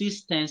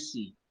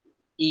consistency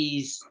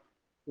is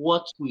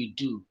what we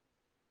do.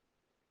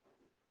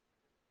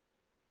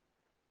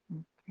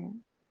 Okay.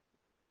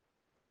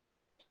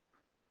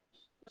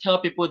 Tell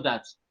people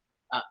that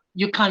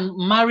you can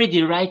marry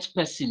the right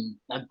person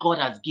that God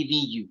has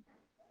given you,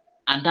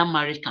 and that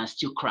marriage can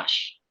still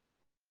crash.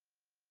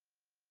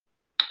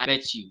 I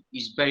bet you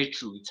it's very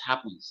true. It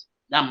happens.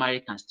 That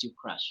marriage can still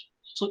crash.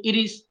 So it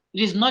is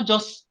not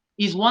just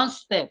is one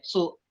step.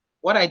 So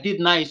what I did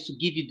now is to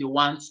give you the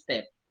one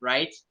step,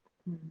 right?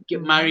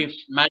 Get Mm-hmm. marry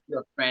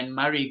your friend,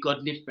 marry a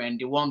godly friend,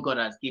 the one God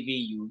has given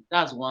you.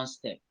 That's one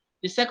step.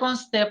 The second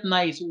step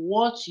now is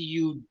what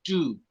you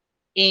do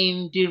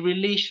in the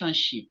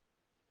relationship.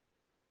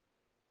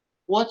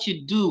 What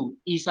you do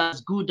is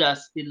as good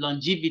as the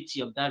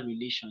longevity of that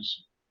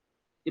relationship.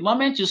 The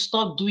moment you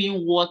stop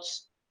doing what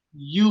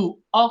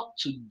you ought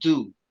to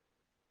do,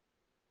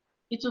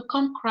 it will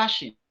come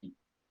crashing.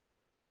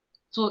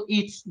 So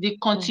it's the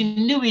Mm.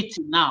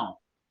 continuity now,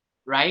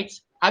 right?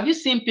 Have you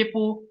seen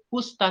people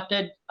who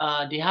started,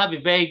 they have a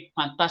very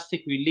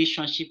fantastic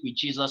relationship with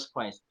Jesus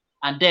Christ,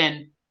 and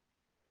then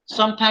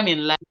sometime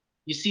in life,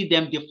 you see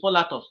them, they fall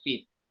out of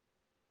faith.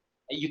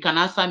 You can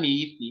answer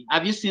me if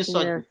have you seen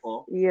such Yes,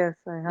 before? yes,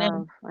 I Then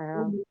have. I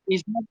have.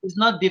 it's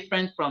not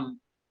different from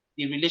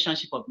the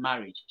relationship of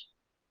marriage.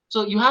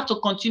 So you have to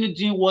continue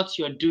doing what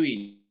you're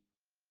doing.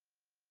 The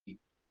problem is that a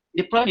lot of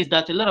people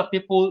look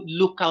outside and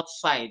they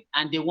want to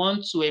emulate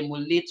what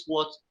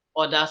others are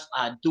doing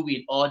or the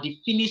finished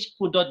product they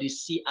see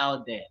out there.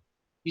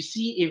 You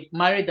see a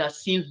marriage that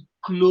seems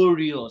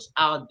glorious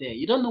out there.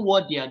 You don't know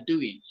what they are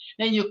doing.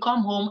 Then you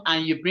come home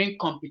and you bring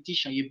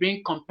competition, you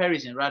bring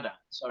comparison rather.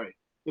 Sorry.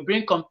 You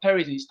bring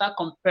comparison, you start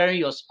comparing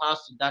your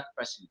spouse to that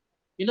person.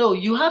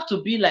 You have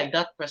to be like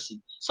that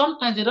person.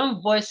 Sometimes they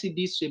don't voice it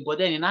this way, but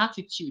then in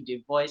attitude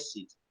they voice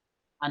it,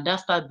 and that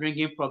start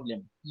bringing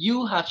problem.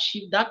 You have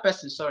that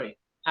person, sorry,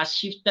 has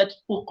shifted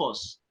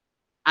focus,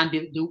 and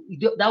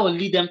that will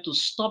lead them to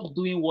stop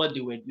doing what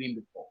they were doing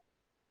before.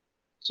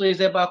 So it's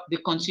about the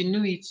Mm.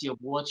 continuity of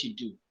what you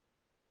do.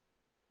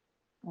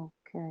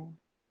 Okay.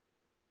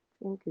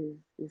 I think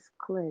it's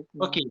clear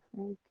now. Okay,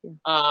 Thank you.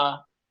 uh,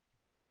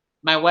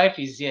 my wife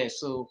is here,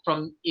 so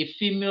from a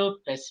female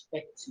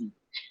perspective,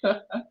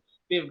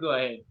 babe, go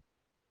ahead.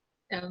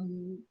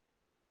 Um,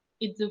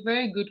 it's a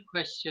very good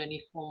question,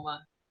 Ifoma.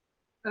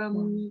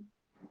 Mm. Um,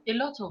 a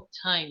lot of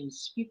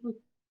times people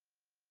think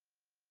that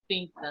the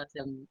relationship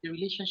between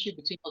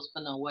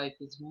husband and wife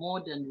is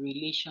more than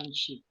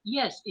relationship.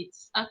 Yes,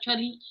 it's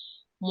actually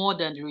more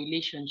than the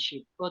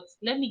relationship. But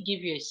let me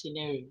give you a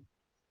scenario.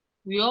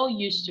 We all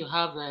used to Mm.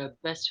 have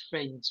best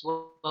friends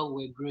while we're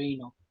growing up.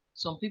 Some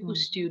people still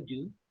Mhm. do.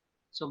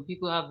 Some people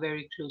have very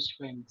close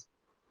friends.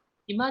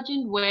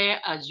 Imagine where,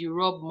 as you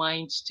rub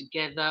minds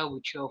together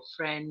with your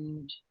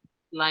friend,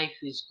 life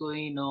is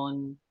going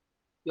on,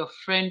 your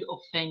friend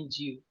offends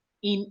you.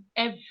 In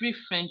every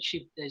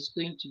friendship, there's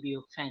going to be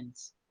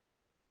offense.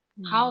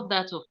 How Mm.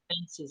 that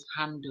offense is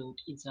handled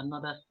is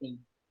another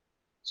thing.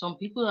 Some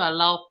people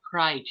allow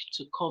pride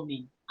to come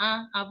in.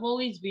 I've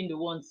always been the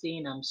one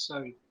saying I'm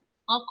sorry.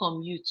 How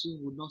come you two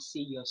would not say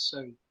you're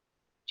sorry?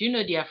 Do you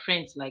know there are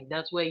friends like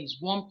that where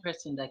it's one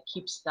person that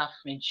keeps that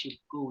friendship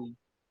going?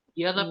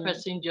 The other Yes.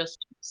 person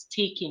just keeps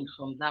taking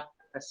from that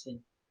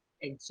person.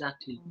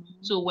 Exactly. Mm.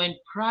 So when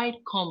pride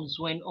comes,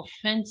 when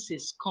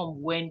offenses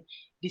come, when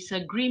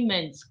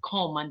disagreements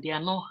come and they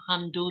are not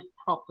handled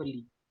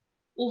properly,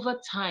 over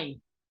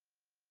time,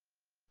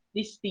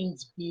 these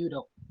things build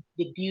up.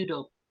 They build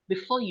up.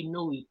 Before you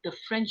know it, the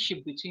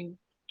friendship between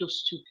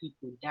those two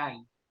people die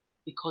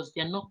because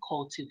they're not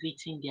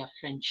cultivating their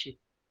friendship.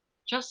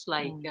 Just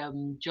like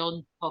Mm.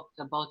 John talked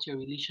about your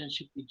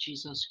relationship with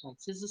Jesus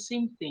Christ, it's the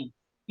same thing.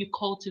 You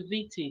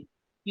cultivate it.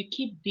 You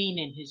keep being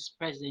in His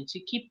presence.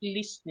 You keep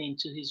listening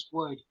to His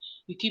word.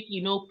 You keep,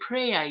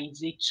 prayer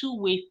is a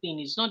two-way thing.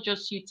 It's not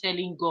just you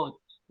telling God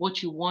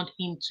what you want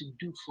Him to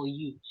do for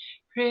you.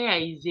 Prayer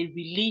is a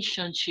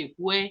relationship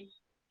where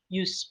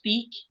you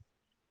speak.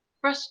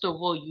 First of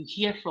all, you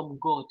hear from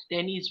God.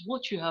 Then is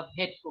what you have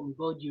heard from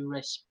God you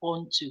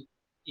respond to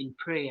in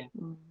prayer.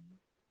 Mm.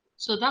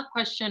 So that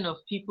question of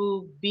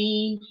people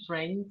being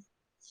friends,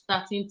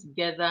 starting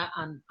together,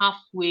 and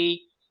halfway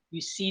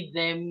you see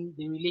them,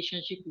 the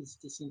relationship is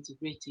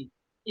disintegrating.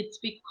 It's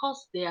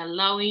because they're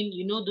allowing,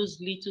 those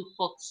little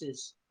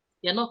foxes,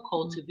 they're not Mhm.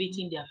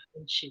 cultivating their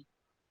friendship.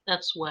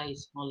 That's why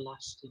it's not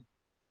lasting.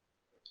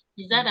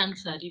 Is that Okay.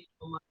 answered? If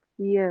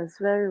Yes,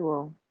 very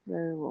well.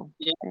 Very well.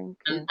 Yeah, Thank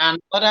and you.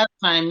 other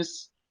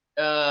times,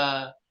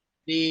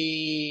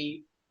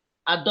 the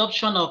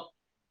adoption of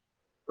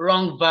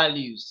wrong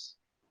values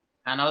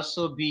can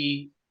also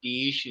be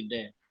the issue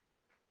there.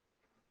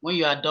 When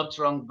you adopt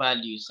wrong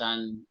values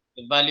and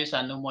the values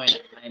are no more in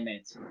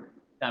alignment, it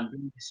can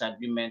bring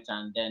disagreement,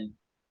 and then,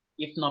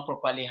 if not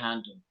properly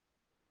handled,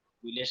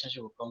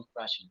 relationship will come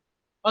crashing.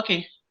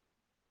 Okay,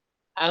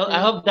 I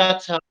Thank hope you.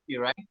 that's helped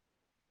you, right?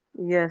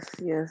 Yes,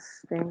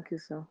 yes. Thank you,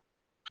 sir.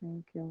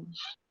 Thank you.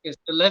 Okay,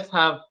 so let's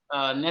have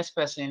next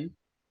person.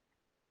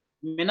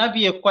 It may not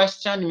be a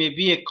question, it may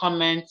be a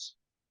comment.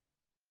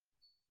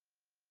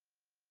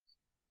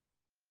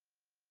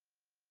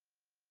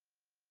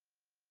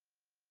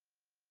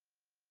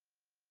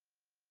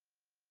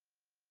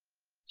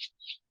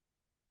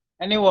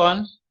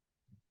 Anyone?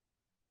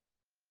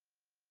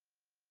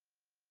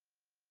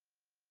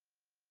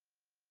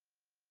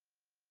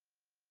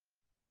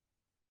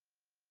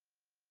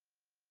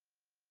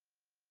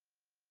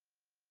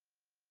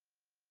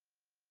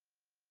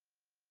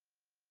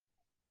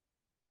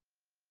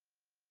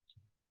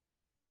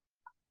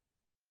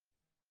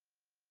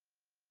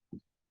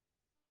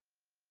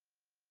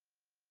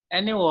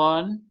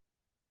 Anyone?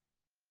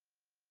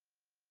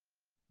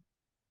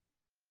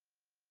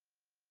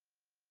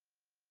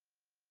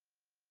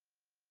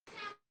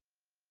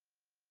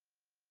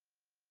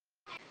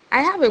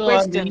 I have a So,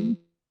 question.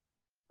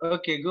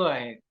 okay, go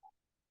ahead.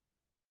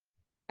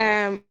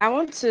 I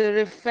want to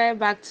refer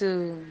back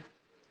to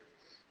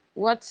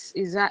what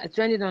is that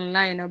trending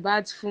online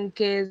about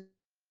Funke's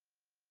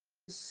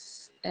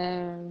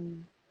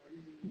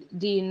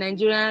the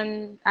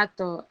Nigerian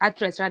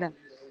actress rather,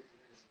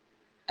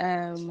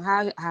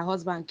 how her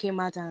husband came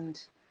out and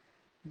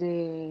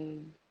the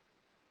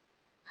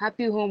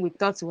happy home we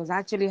thought was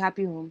actually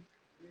happy home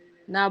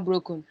now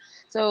broken.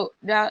 So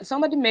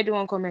somebody made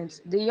one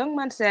comment. The young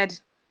man said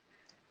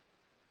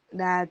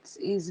that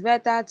it's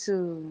better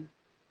to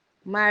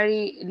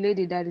marry a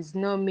lady that is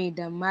not made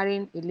than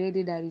marrying a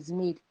lady that is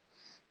made.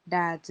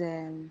 That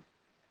a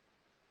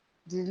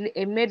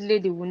made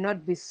lady will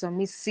not be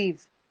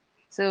submissive.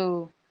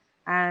 So,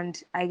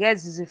 and I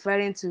guess it's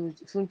referring to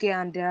Funke,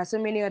 and there are so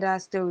many other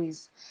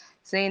stories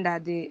saying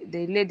that the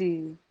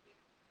lady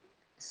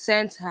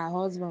sent her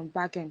husband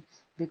packing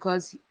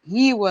because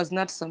he was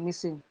not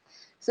submissive.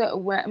 So,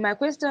 my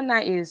question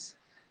now is,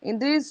 in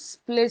this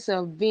place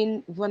of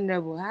being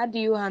vulnerable, how do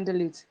you handle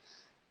it?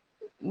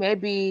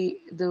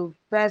 Maybe the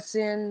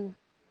person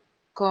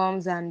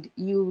comes and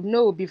you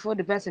know before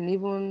the person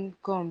even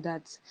come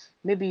that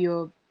maybe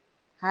you're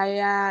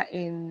higher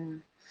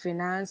in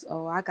finance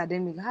or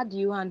academic. How do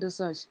you handle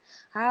such?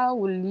 How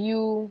will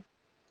you,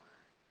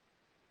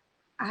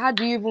 how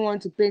do you even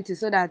want to paint it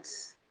so that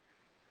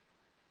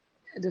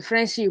the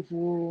friendship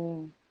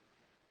will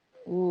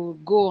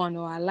go on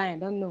or align? I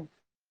don't know.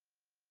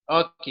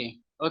 Okay,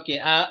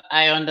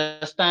 I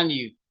understand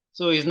you.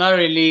 So it's not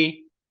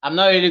really, I'm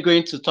not really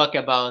going to talk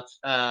about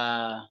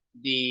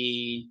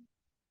the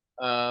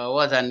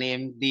what's her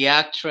name, the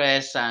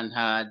actress and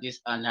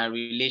her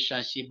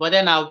relationship. But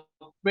then I'll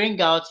bring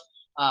out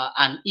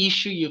an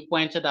issue you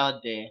pointed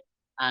out there,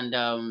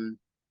 and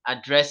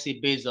address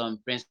it based on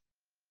principles.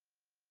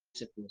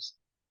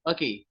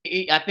 Okay,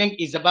 I think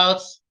it's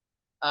about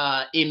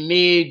a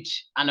maid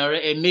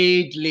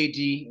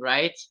lady,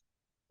 right?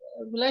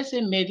 Let's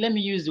say maid. Let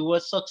me use the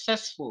word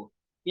successful.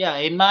 Yeah,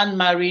 a man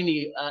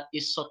marrying a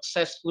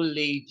successful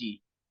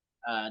lady,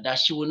 that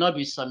she will not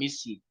be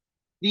submissive.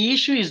 The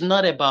issue is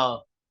not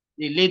about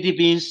the lady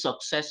being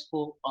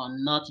successful or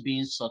not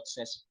being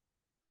successful.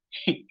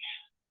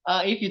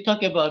 If you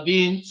talk about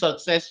being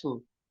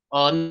successful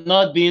or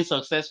not being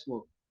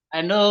successful,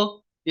 I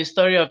know the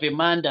story of a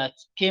man that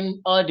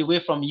came all the way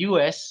from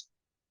US,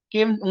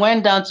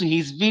 went down to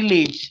his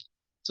village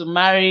to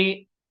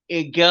marry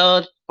a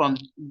girl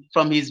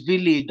from his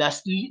village that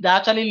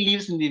actually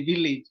lives in the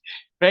village.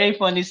 Very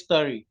funny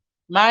story.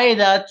 Married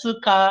her,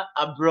 took her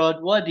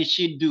abroad. What did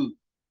she do?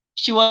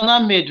 She was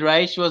not made,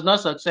 right? She was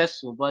not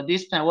successful. But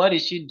this time, what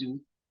did she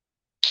do?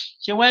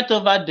 She went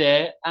over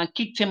there and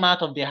kicked him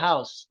out of the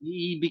house.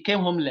 He became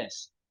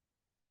homeless.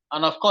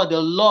 And of course,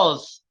 the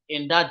laws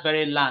in that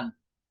very land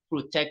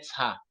protects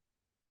her.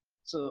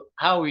 So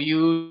how will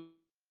you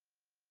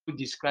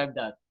describe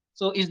that?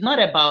 So it's not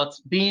about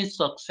being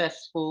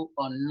successful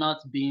or not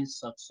being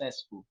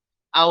successful.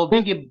 I'll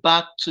bring it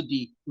back to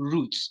the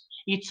roots.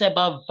 It's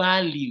about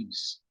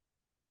values.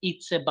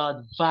 It's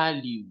about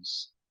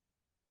values.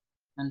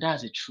 And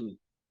that's the truth.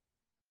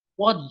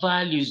 What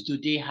values do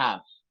they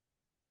have?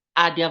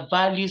 Are their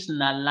values in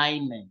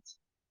alignment?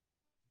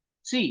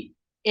 See,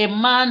 a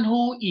man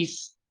who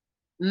is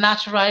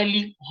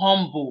naturally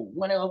humble,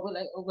 when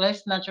I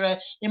say natural,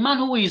 a man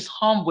who is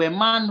humble, a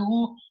man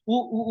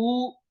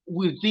who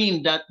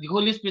within that the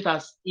Holy Spirit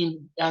has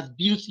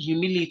built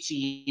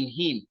humility in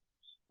him,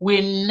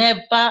 will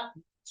never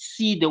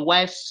see the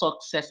wife's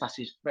success as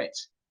a threat.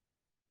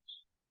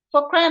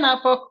 For crying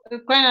out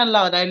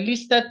loud, I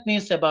listed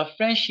things about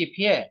friendship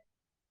here.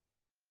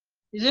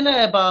 Isn't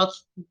it about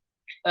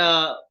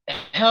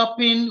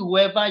helping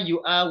whoever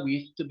you are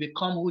with to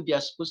become who they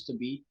are supposed to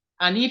be?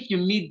 And if you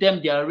meet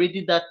them, they are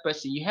already that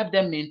person, you help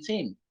them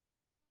maintain.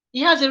 He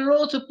has a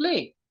role to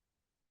play.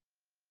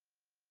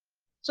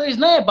 So it's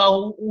not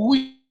about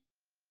who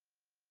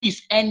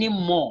is earning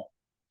more.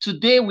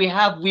 Today we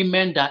have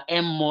women that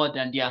earn more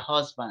than their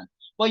husband,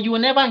 but you will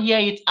never hear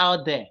it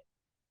out there.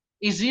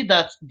 Is it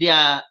that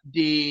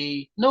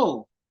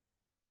no,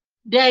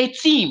 they are a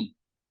team.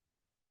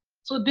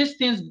 So these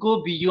things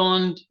go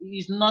beyond,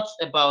 it's not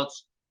about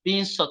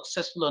being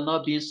successful or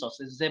not being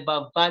successful. It's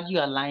about value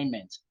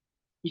alignment.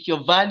 If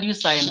your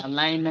values are in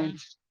alignment,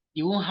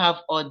 you won't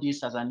have all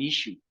this as an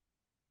issue.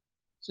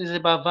 So it's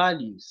about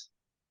values,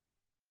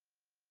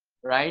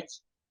 right?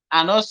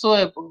 And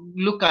also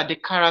look at the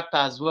character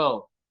as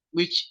well,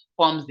 which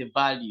forms the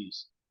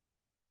values.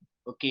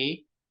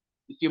 Okay.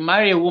 If you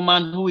marry a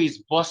woman who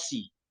is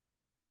bossy,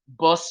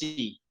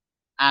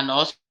 and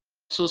also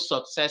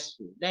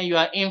successful, then you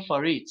are in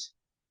for it.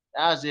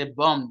 That's a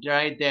bomb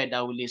right there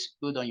that will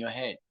explode on your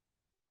head.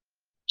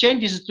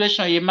 Change the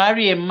situation. You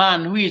marry a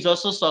man who is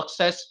also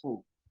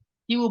successful.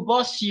 He will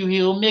boss you.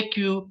 He will make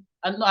you.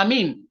 I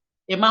mean,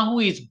 a man who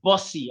is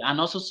bossy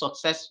and also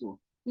successful,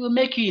 he will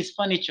make you his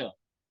furniture.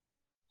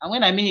 And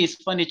when I mean his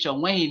furniture,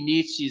 when he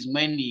needs you is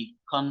when he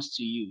comes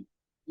to you.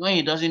 When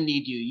he doesn't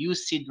need you, you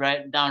sit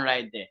right down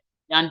right there.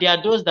 And there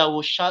are those that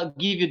will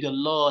give you the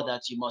law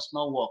that you must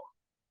not work.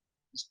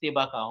 You stay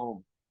back at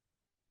home.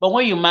 But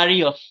when you marry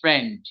your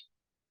friend,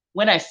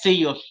 when I say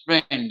your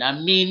friend, I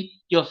mean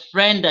your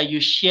friend that you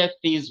share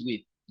things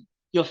with,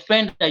 your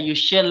friend that you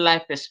share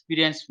life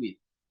experience with,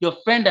 your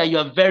friend that you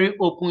are very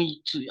open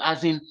to,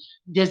 as in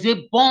there's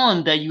a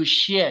bond that you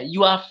share.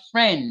 You are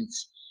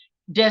friends.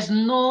 There's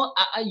no,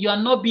 you are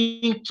not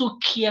being too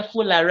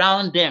careful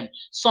around them.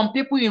 Some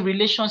people in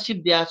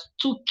relationship, they are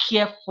too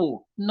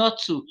careful not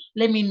to,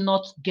 let me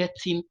not get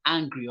him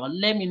angry or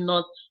let me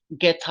not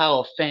get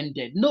her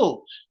offended.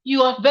 No,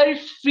 you are very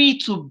free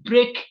to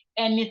break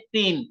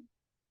anything.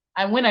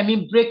 And when I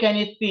mean break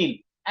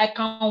anything, I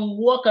can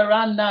walk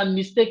around now and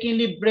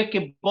mistakenly break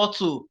a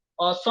bottle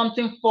or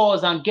something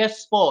falls and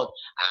gets spoiled.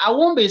 I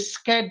won't be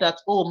scared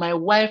that, oh, my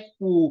wife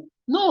will.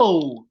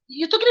 No,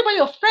 you're talking about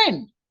your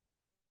friend.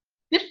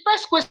 The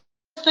first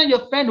question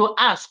your friend will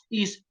ask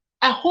is,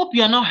 I hope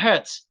you are not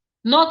hurt.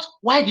 Not,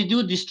 why did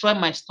you destroy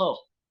my stuff?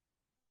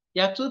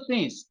 There are two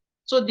things.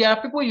 So there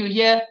are people you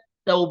hear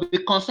that will be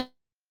concerned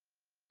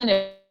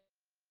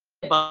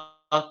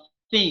about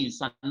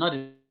things and not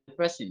the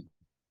person.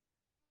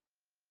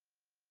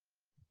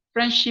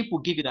 Friendship will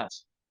give you that.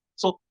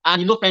 So,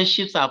 and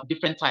friendships are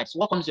different types.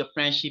 What comes your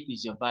friendship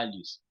is your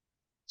values.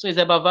 So it's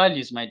about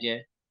values, my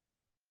dear.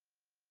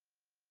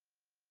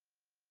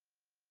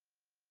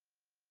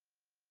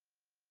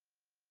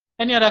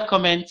 Any other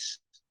comments?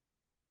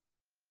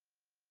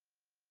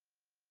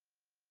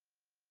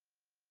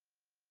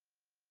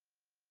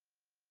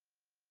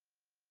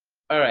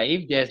 All right,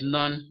 if there's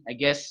none, I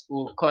guess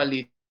we'll call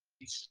it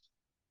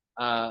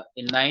a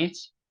night.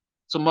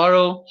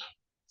 Tomorrow,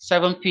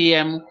 7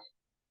 p.m.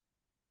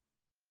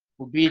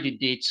 will be the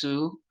day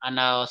two, and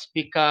uh, our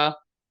speaker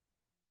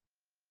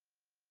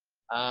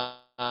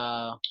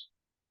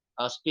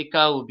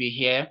will be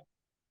here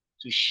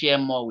to share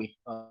more with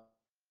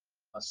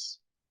us.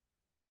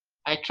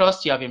 I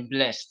trust you have been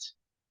blessed.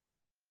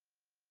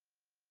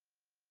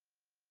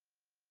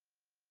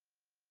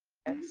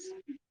 Yes.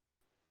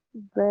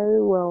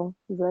 Very well.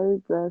 Very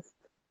blessed.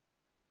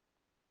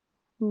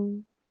 Hmm.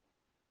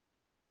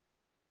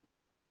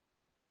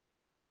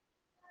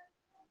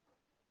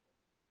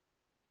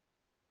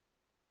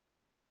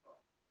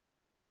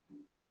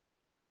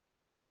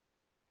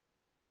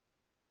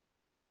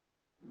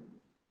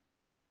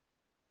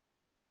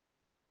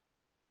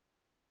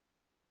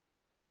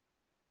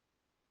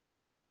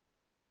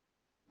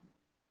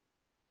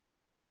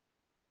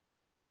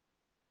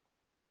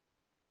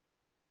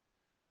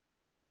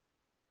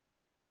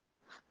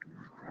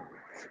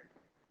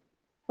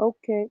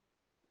 Okay.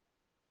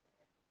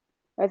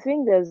 I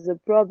think there's a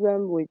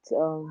problem with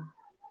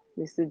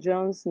Mr.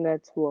 John's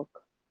network.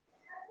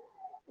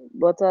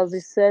 But as he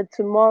said,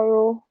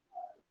 tomorrow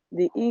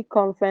the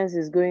e-conference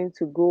is going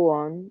to go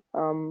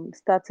on,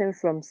 starting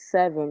from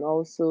 7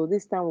 also.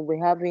 This time we'll be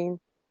having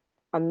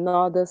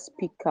another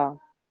speaker.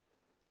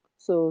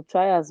 So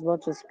try as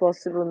much as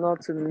possible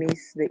not to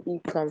miss the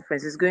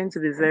e-conference. It's going to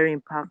be very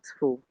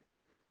impactful.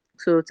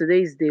 So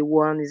today is day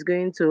one. It's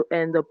going to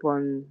end up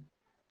on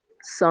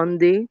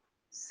Sunday,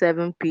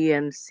 7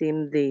 p.m.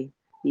 same day.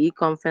 The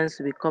e-conference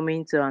will be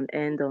coming to an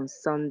end on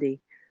Sunday.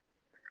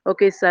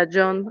 Okay, Sir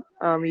John,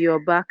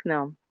 you're back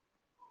now.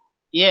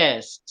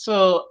 Yes.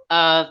 So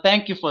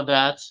thank you for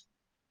that.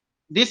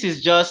 This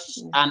is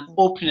just an Yes.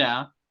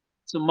 opener.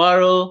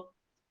 Tomorrow,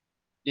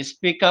 the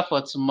speaker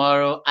for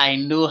tomorrow, I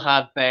know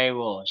her very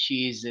well.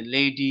 She is a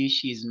lady,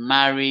 she's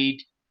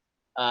married.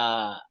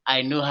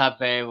 I know her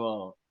very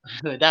well.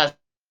 That's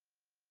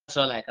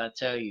all I can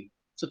tell you.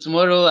 So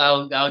tomorrow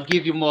I'll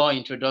give you more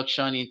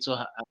introduction into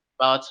her,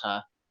 about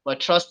her. But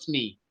trust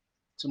me,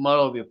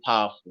 tomorrow will be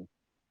powerful.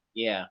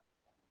 Yeah.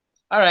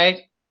 All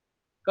right.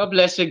 God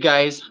bless you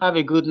guys. Have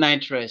a good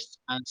night rest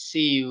and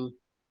see you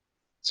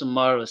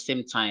tomorrow,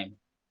 same time.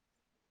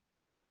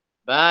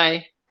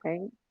 Bye.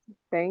 Thank,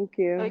 thank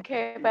you.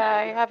 Okay,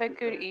 bye. Have a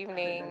good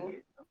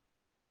evening.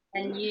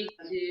 And you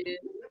too.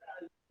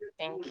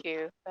 Thank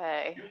you.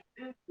 Bye.